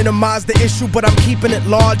 Trying to minimize the issue, but I'm keeping it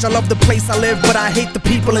large. I love the place I live, but I hate the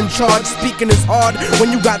people in charge. Speaking is hard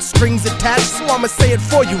when you got strings attached, so I'ma say it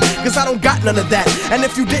for you, cause I don't got none of that. And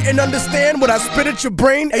if you didn't understand what I spit at your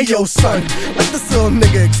brain, hey yo son, let this little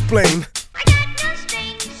nigga explain.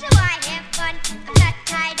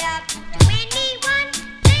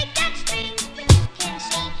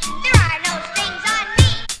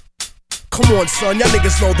 Come on, son, y'all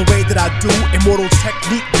niggas know the way that I do.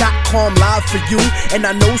 ImmortalTechnique.com live for you. And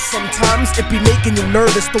I know sometimes it be making you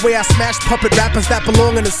nervous, the way I smash puppet rappers that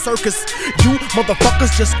belong in a circus. You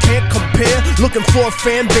motherfuckers just can't compare. Looking for a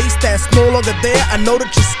fan base that's no longer there. I know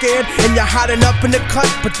that you're scared and you're hiding up in the cut,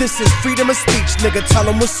 but this is freedom of speech, nigga. Tell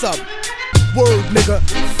them what's up. Word, nigga.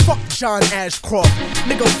 Fuck John Ashcroft.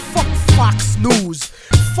 Nigga, fuck Fox News.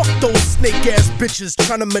 Fuck those snake ass bitches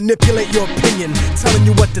trying to manipulate your opinion, telling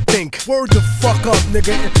you what to think. Word the fuck up,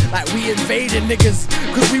 nigga. Like we invaded niggas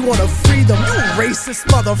cause we wanna free them. You racist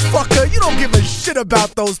motherfucker. You don't give a shit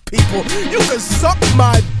about those people. You can suck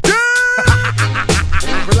my dick.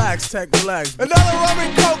 Relax, Tech, relax. Another rum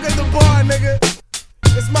and coke at the bar, nigga.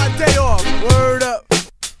 It's my day off. Word up.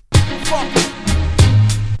 Fuck.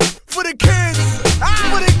 For the kids.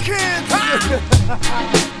 For the kids.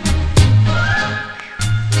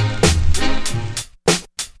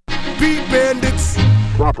 Beat bandits.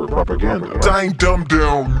 Proper propaganda. Dang dumb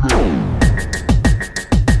down low.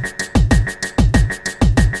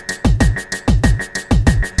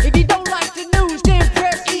 If you don't like the news, then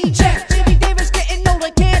press eject. Jimmy Davis getting older,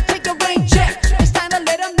 can't take a rain check. It's time to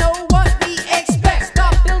let them know what we expect.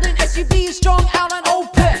 Stop building SUVs strong out on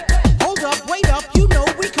OPEC. Hold up, wait up, you know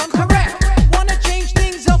we come correct. Wanna change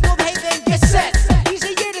things up, well hey then get set.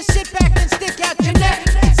 Easier to sit back than stick out your neck.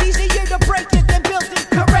 It's easier to break it than build it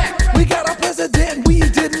correct. We got a president we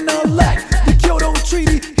didn't elect. The Kyoto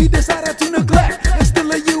Treaty he decided to neglect. And still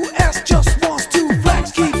the U.S. just wants to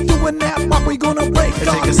flex. Keep doing that, what we gonna break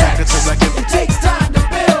our necks. It takes time to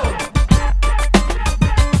build.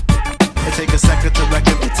 It takes a second to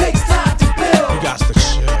reckon. It takes time to build. You got to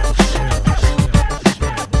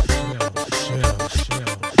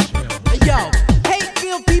Yo,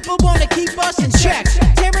 hate-filled people wanna keep us in check.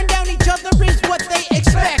 Tearing down each other is what they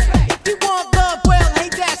expect. If you want love, well, hey,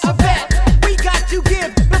 that's a bet. We got to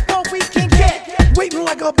give before we can get. Waiting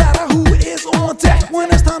like a batter who is on deck.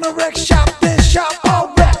 When it's time to wreck shop, then shop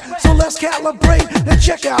all wreck. So let's calibrate and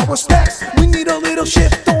check our specs. We need a little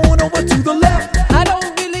shift on over to the left. I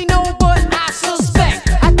don't really know, but I suspect.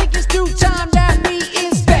 I think it's due time that we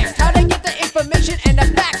inspect how they get the information and the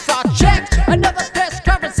facts are checked. Another press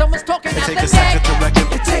conference, someone's talking out the neck.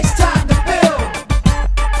 It takes time to build.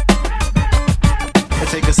 It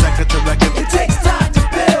takes a second to reckon. It takes time to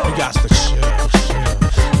build. You got to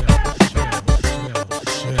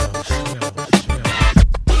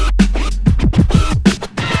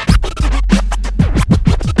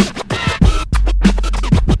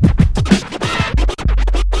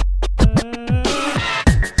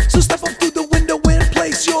So step up through the window and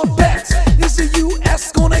place your bets. Is the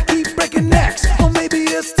U.S. gonna keep breaking necks? Or maybe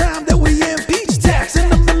it's time that we impeach tax.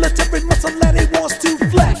 And the military muscle that he wants to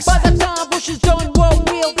flex. By the time Bush is done, what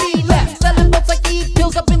will be left? Selling votes like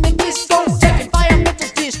e-pills up in the discotheque. Environmental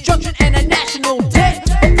destruction and a national debt.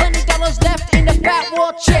 With plenty dollars left in the fat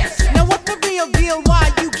war chest. Now what's the real deal?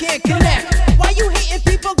 Why you can't connect? Why you hating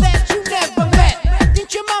people that you never met?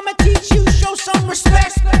 Didn't your mama teach you show some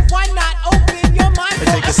respect? Why not open your mind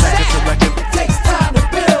for a sec? It takes time to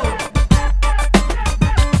build.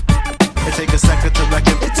 It takes a second to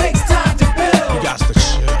reckon. It takes time to build. You got to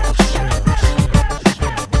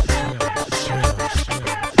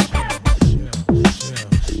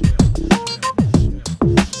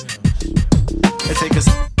It takes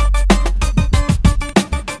a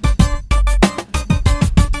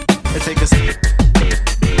It takes a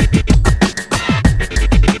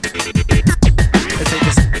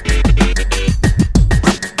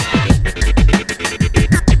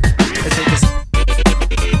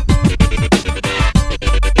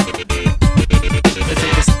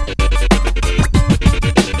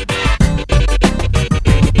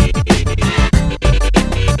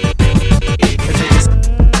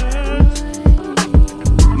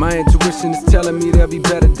My intuition is telling me there'll be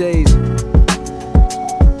better days.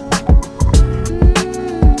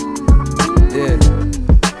 Yeah.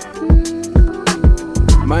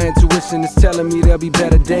 My intuition is telling me there'll be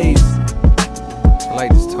better days. I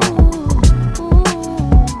like this tone.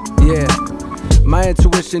 Yeah. My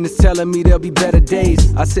intuition is telling me there'll be better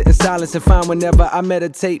days. I sit in silence and find whenever I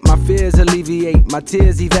meditate, my fears alleviate, my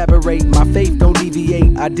tears evaporate, my faith don't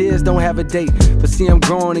deviate, ideas don't have a date. But see, I'm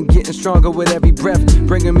growing and getting stronger with every breath,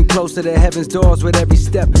 bringing me closer to heaven's doors with every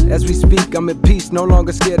step. As we speak, I'm at peace, no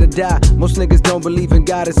longer scared to die. Most niggas don't believe in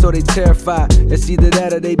God, and so they terrified. It's either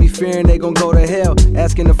that or they be fearing they gon' go to hell.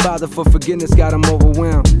 Asking the Father for forgiveness got them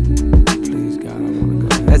overwhelmed.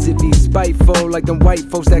 As if he's spiteful, like them white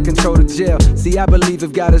folks that control the jail. See, I believe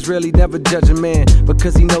if God is real, he never judge a man,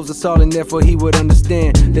 because he knows us all and therefore he would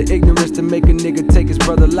understand the ignorance to make a nigga take his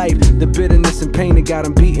brother's life, the bitterness and pain that got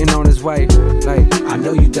him beating on his wife. Like, I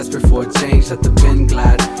know you desperate for a change, let the pen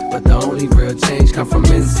glide, but the only real change come from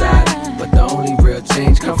inside. But the only real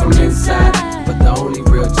change come from inside. But the only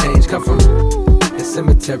real change come from the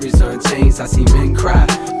cemeteries are in chains, I see men cry.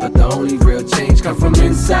 But the only real change come from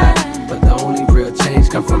inside. But the only real change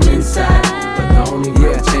come from inside. But the only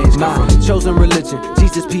real change come from chosen religion. Jesus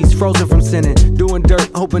Reese's Piece, frozen from sinning. Doing dirt,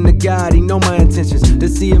 hoping to God he know my intentions. To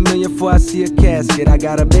see a million before I see a casket. I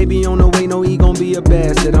got a baby on the way, no he gon' be a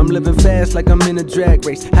bastard. I'm living fast like I'm in a drag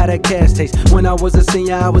race. How that cash taste? When I was a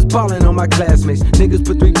senior, I was ballin' on my classmates. Niggas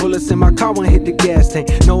put 3 bullets in my car, one hit the gas tank.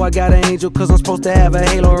 Know I got an angel cause I'm supposed to have a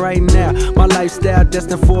halo right now. My lifestyle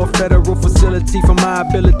destined for a federal facility. For my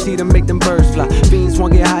ability to make them birds fly. Fiends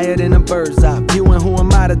won't get higher than a bird's eye. You and who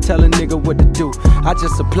am I to tell a nigga what to do? I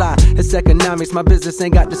just supply, it's economics. My business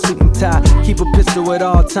ain't got the suit and tie. Keep a pistol at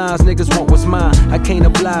all times, niggas want what's mine. I can't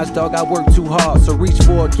oblige, dog, I work too hard. So reach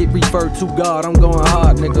for it, get referred to God. I'm going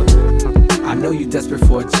hard, nigga. I know you desperate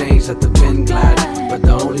for a change, let the pen glide. But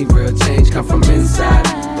the only real change come from inside.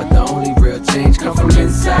 But the only real change come from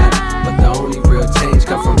inside. But the only real change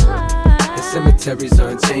come from... The cemeteries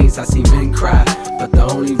are in chains, I see men cry. But the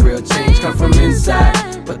only real change come from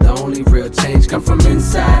inside. But the only real change come from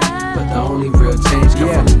inside. But the only real change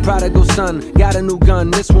come from... Prodigal son, got a new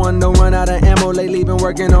gun. This one don't run out of ammo. Lately been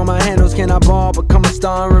working on my handles. Can I ball, become a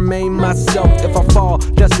star and remain myself? If I fall,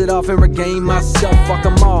 dust it off and regain myself. Fuck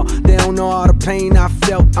them all, they don't know all the pain I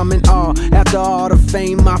felt. I'm in awe, after all the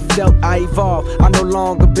fame I felt. I evolve, I no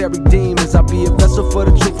longer bury demons. I be a vessel for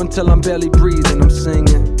the truth until I'm barely breathing. I'm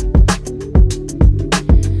singing.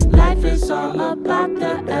 Life is all about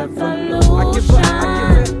the evolution. I give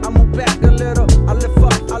up, I move back a little. I lift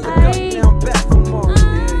up, I look up, now I'm back for more.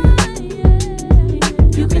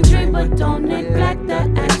 You can dream, but don't neglect the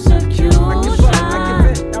execution. I give up,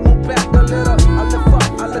 I move back a little. I lift up,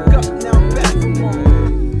 I look up, now I'm back for more.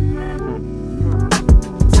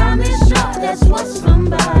 Time is short, that's what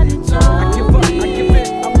somebody told me. I give up, I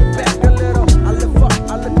move back a little. I lift up,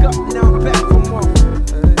 I look up, now I'm back for more.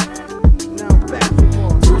 Now I'm back for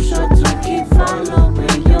more. Too short to keep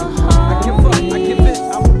following your heart. I give up, I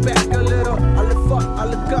move back a little. I lift up, I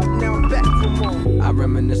look up, now I'm back for more. I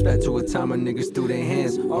reminisce back to a time when niggas threw their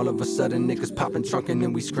hands. All of a sudden niggas popping trunk and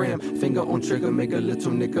then we scram. Finger on trigger, make a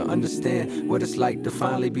little nigga understand what it's like to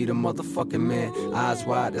finally be the motherfucking man. Eyes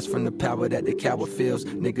wide, that's from the power that the coward feels.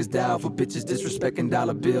 Niggas die for bitches disrespecting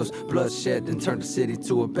dollar bills. Bloodshed then turn the city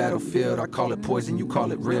to a battlefield. I call it poison, you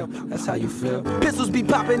call it real. That's how you feel. Pistols be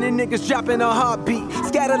popping and niggas dropping a heartbeat.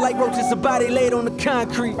 Scattered like roaches, a body laid on the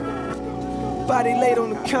concrete. Body laid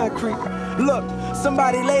on the concrete. Look,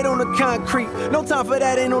 somebody laid on the concrete. No time for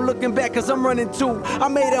that, ain't no looking back, cause I'm running too. I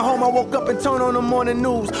made it home, I woke up and turned on the morning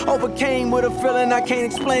news. Overcame with a feeling I can't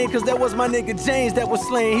explain, cause that was my nigga James that was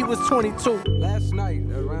slain. He was 22. Last night,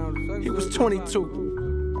 around... He was 22.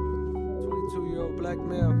 22-year-old black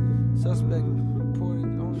male, suspect reported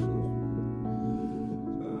on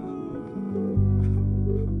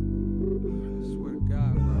I swear to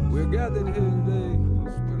God, bro. We're gathered here today,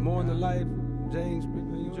 mourn the life of James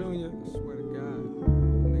Jr. I swear to God,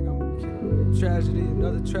 nigga, I'm gonna kill him. Tragedy,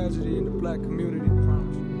 another tragedy in the black community.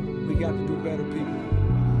 We got to do better, people.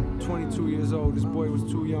 22 years old, this boy was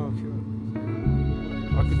too young.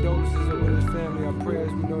 Our condolences are with his family, our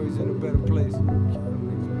prayers, we know he's in a better place. We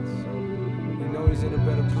know he's in a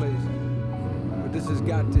better place. But this has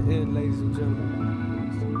got to end, ladies and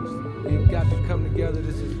gentlemen. We've got to come together,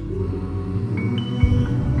 this is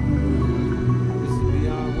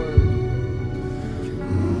beyond words.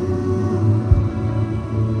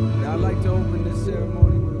 I'd like to open this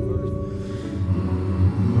ceremony with a verse.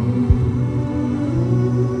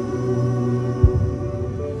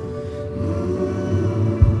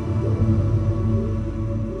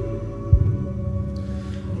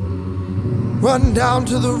 Run down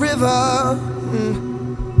to the river,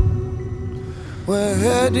 we're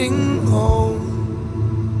heading home.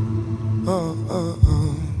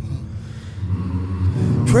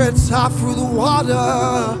 Tread soft through the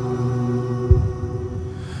water,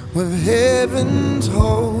 with heaven's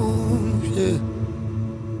home, yeah.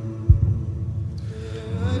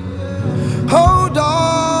 Hold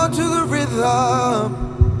on to the rhythm,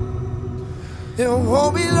 it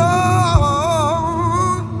won't be long.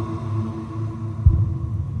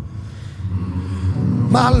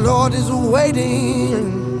 My Lord is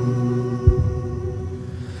waiting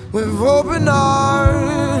with open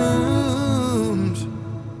arms.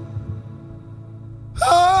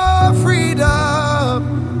 Oh,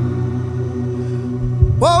 freedom.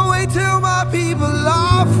 Won't wait till my people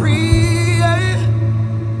are free.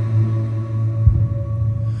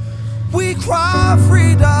 We cry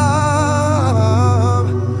freedom.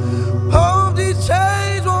 Hope these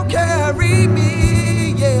chains won't carry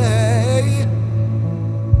me, yeah.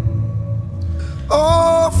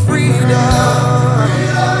 Oh, freedom.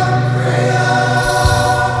 Freedom, freedom.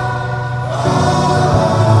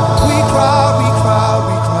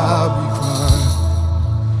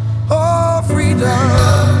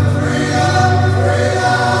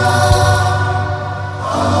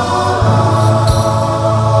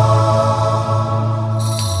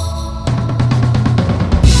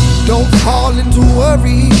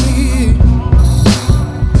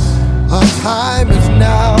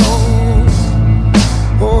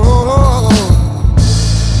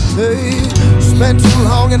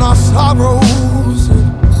 bringing our sorrows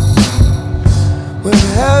with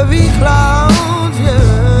heavy clouds,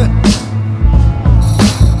 yeah.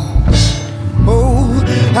 Oh,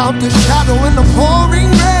 out the shadow in the pouring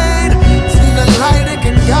rain, see the light, it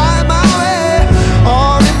can guide my way.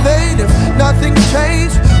 All in vain if nothing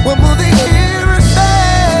changed. What will they hear us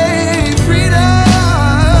say? Freedom.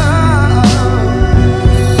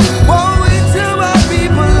 Won't wait till my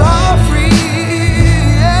people are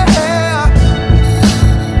free, yeah.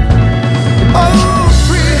 Oh,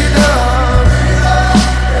 freedom.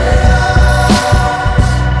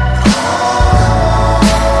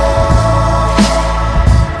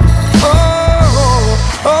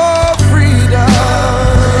 Oh, freedom.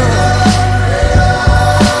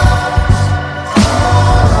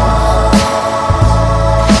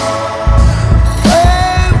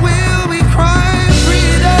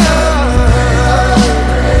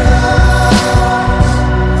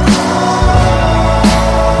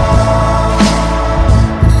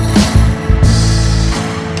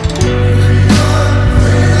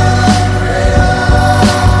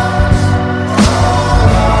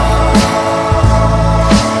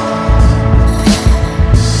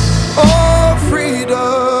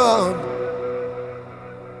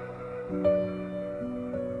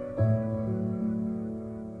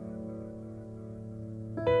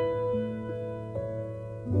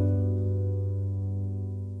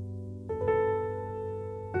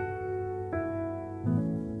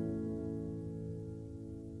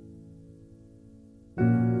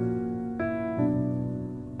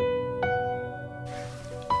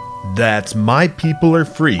 That's My People Are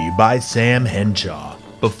Free by Sam Henshaw.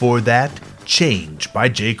 Before that, Change by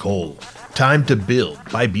J. Cole. Time to Build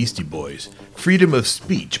by Beastie Boys. Freedom of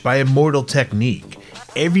Speech by Immortal Technique.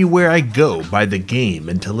 Everywhere I Go by The Game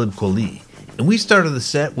and Talib Kweli. And we started the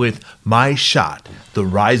set with My Shot, the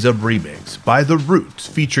Rise Up remix by The Roots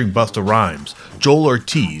featuring Busta Rhymes, Joel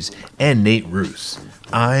Ortiz, and Nate Roos.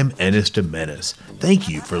 I'm Ennis de Menace. Thank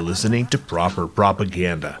you for listening to Proper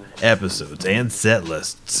Propaganda. Episodes and set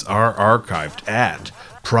lists are archived at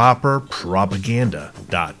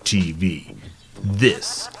properpropaganda.tv.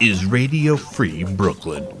 This is Radio Free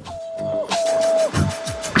Brooklyn.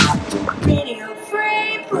 Radio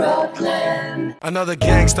Free Brooklyn. Another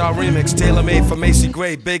Gangstar remix tailor-made for Macy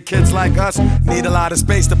Gray. Big kids like us need a lot of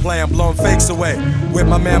space to play. I'm blowing fakes away with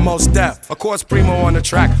my man Mos Def. Of course, Primo on the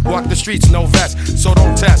track. Walk the streets, no vest, so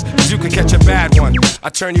don't test, cause you can catch a bad one. I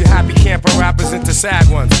turn you happy camper rappers into sad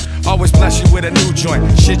ones. Always bless you with a new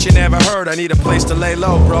joint. Shit you never heard. I need a place to lay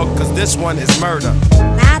low, bro, cause this one is murder.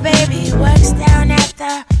 My baby works down at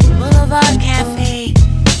the Boulevard Cafe.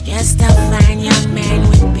 Just a fine young man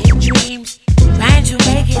with big dreams, trying to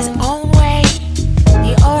make his own way.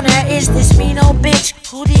 The owner is this mean old bitch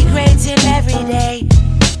who degrades him every day.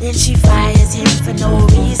 Then she fires him for no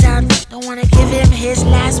reason, don't wanna give him his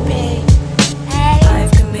last pay. Hey.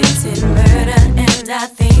 I've committed murder and I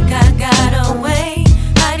think I got away.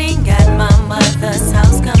 Hiding at my mother's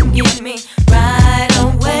house, come get me right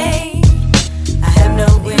away. I have no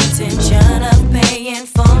intention of paying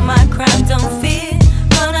for my crime, don't fear.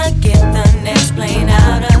 Gonna get the next plane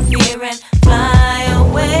out of here and fly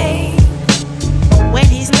away. When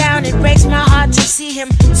he's down, it breaks my heart to see him,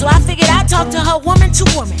 so I figured I'd talk to her woman to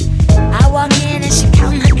woman. I walk in and she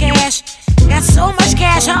counting her cash. Got so much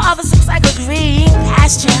cash, her office looks like a green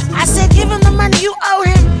pasture. I said, give him the money you owe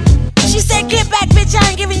him. She said, get back, bitch, I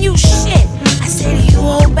ain't giving you shit. I said, you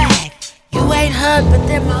hold back. You ain't heard, but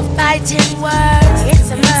them are fighting words. It's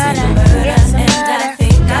a murder, it's a murder. And I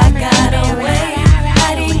think I got away.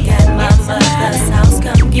 Hiding at my mother's house,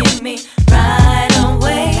 come get me right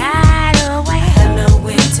away. Right away. I have no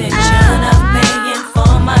intention of paying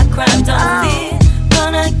for my crime, don't fear.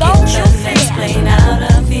 Gonna get the next plane out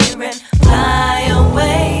of here and fly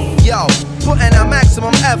away. Yo, putting out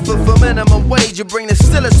maximum effort for minimum wage. You bring the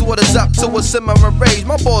stillest waters up to a simmering rage.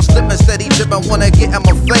 My balls slipping steady, tripping, wanna get in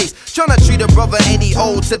my face. Tryna treat a brother any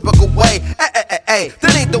old typical way. Hey,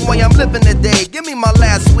 that ain't the way I'm living today. Give me my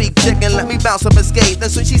last week chicken, let me bounce up and skate.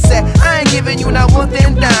 That's when she said, I ain't giving you not one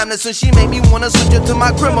thin dime. That's when she made me wanna switch it to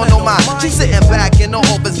my criminal mind. She sitting back in the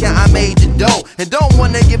office, count I made the dough, and don't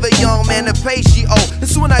wanna give a young man the pay she owe.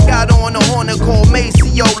 That's when I got on the horn and called Macy,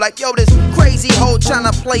 yo. Like, yo, this crazy hoe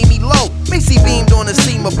tryna play me low. Macy beamed on the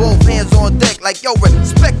scene with both hands on deck. Like, yo,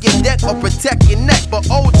 respect your debt or protect your neck. But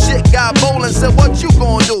old chick got bold and said, what you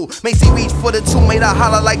gon' do? Macy reached for the two, made her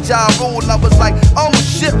holler like Ja Rule. I was like, oh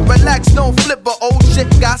shit, relax, don't flip. But old chick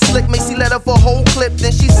got slick, Macy let her for a whole clip.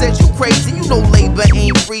 Then she said, you crazy, you know labor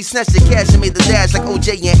ain't free. Snatched the cash and made the dash like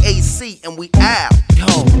OJ and AC, and we out. Yo,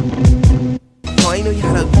 I ain't know you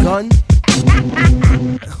had a gun.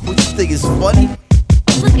 What you think is funny?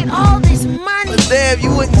 Look at all this money. But damn,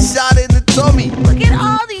 you wouldn't shot it in the tummy. Look at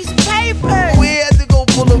all these papers. We had to go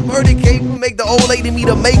pull a murder cape and make the old lady meet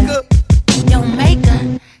a maker.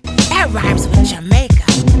 Jamaica? That rhymes with Jamaica.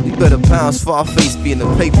 You better pound Scarface be in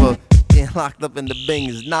the paper. Getting locked up in the Bing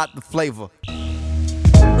is not the flavor.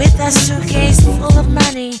 With a suitcase full of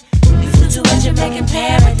money, we flew to a Jamaican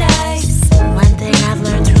paradise. One thing I've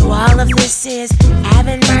learned through all of this is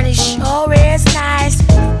having money sure is nice.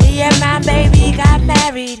 Me and my baby got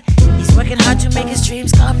married. He's working hard to make his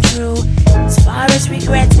dreams come true. As far as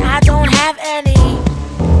regrets, I don't have any.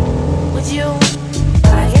 Would you?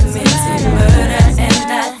 I committed murder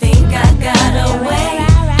and I think I got away.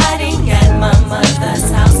 Hiding at my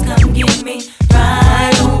mother's house, come get me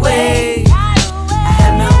right away. I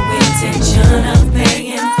have no intention of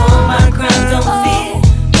paying for my crime, don't fear.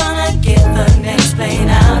 Gonna get the next plane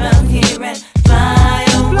out of here and fly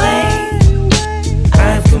away.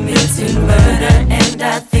 I've committed murder and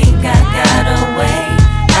I think I got away.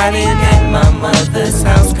 Hiding at my mother's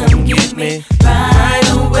house, come get me right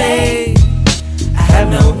away. I have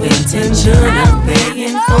no intention of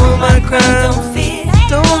paying for my crime, don't fear.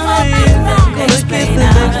 Gonna get the next plane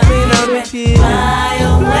out of here and fly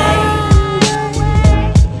away.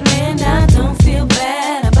 And I don't feel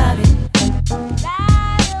bad about it.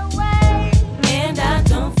 And I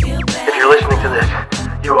don't feel bad. If you're listening to this,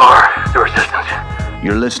 you are the resistance.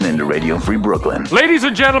 You're listening to Radio Free Brooklyn. Ladies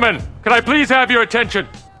and gentlemen, can I please have your attention?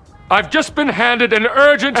 I've just been handed an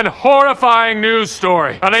urgent and horrifying news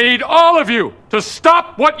story, and I need all of you to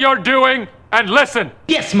stop what you're doing and listen.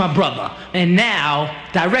 Yes, my brother. And now,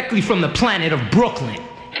 directly from the planet of Brooklyn.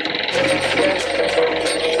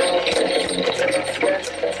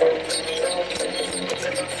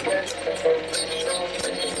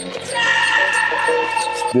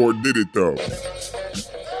 Sport did it though.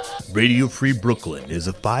 Radio Free Brooklyn is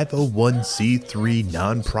a 501c3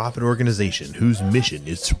 nonprofit organization whose mission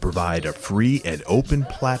is to provide a free and open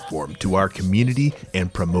platform to our community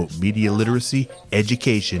and promote media literacy,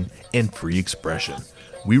 education, and free expression.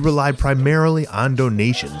 We rely primarily on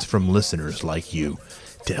donations from listeners like you.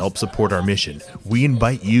 To help support our mission, we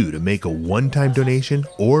invite you to make a one-time donation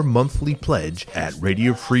or monthly pledge at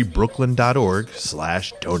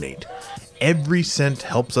radiofreebrooklyn.org/donate. Every cent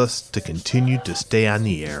helps us to continue to stay on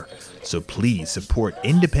the air, so please support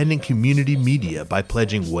independent community media by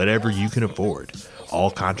pledging whatever you can afford. All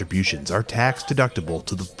contributions are tax deductible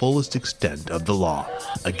to the fullest extent of the law.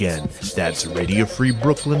 Again, that's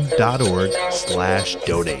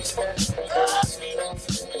radiofreebrooklyn.org/donate.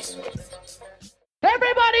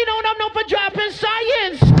 Everybody know I'm known for dropping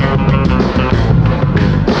science.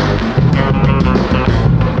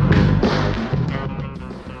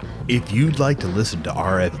 If you'd like to listen to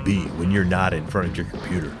RFB when you're not in front of your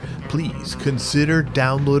computer, please consider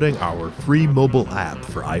downloading our free mobile app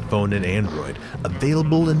for iPhone and Android,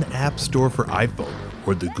 available in the App Store for iPhone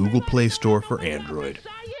or the Google Play Store for Android.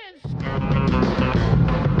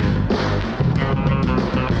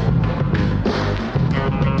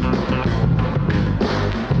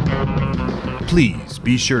 Please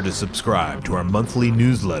be sure to subscribe to our monthly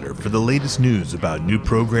newsletter for the latest news about new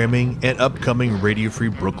programming and upcoming Radio Free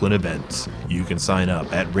Brooklyn events. You can sign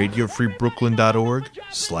up at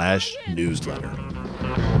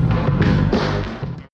radiofreebrooklyn.org/newsletter.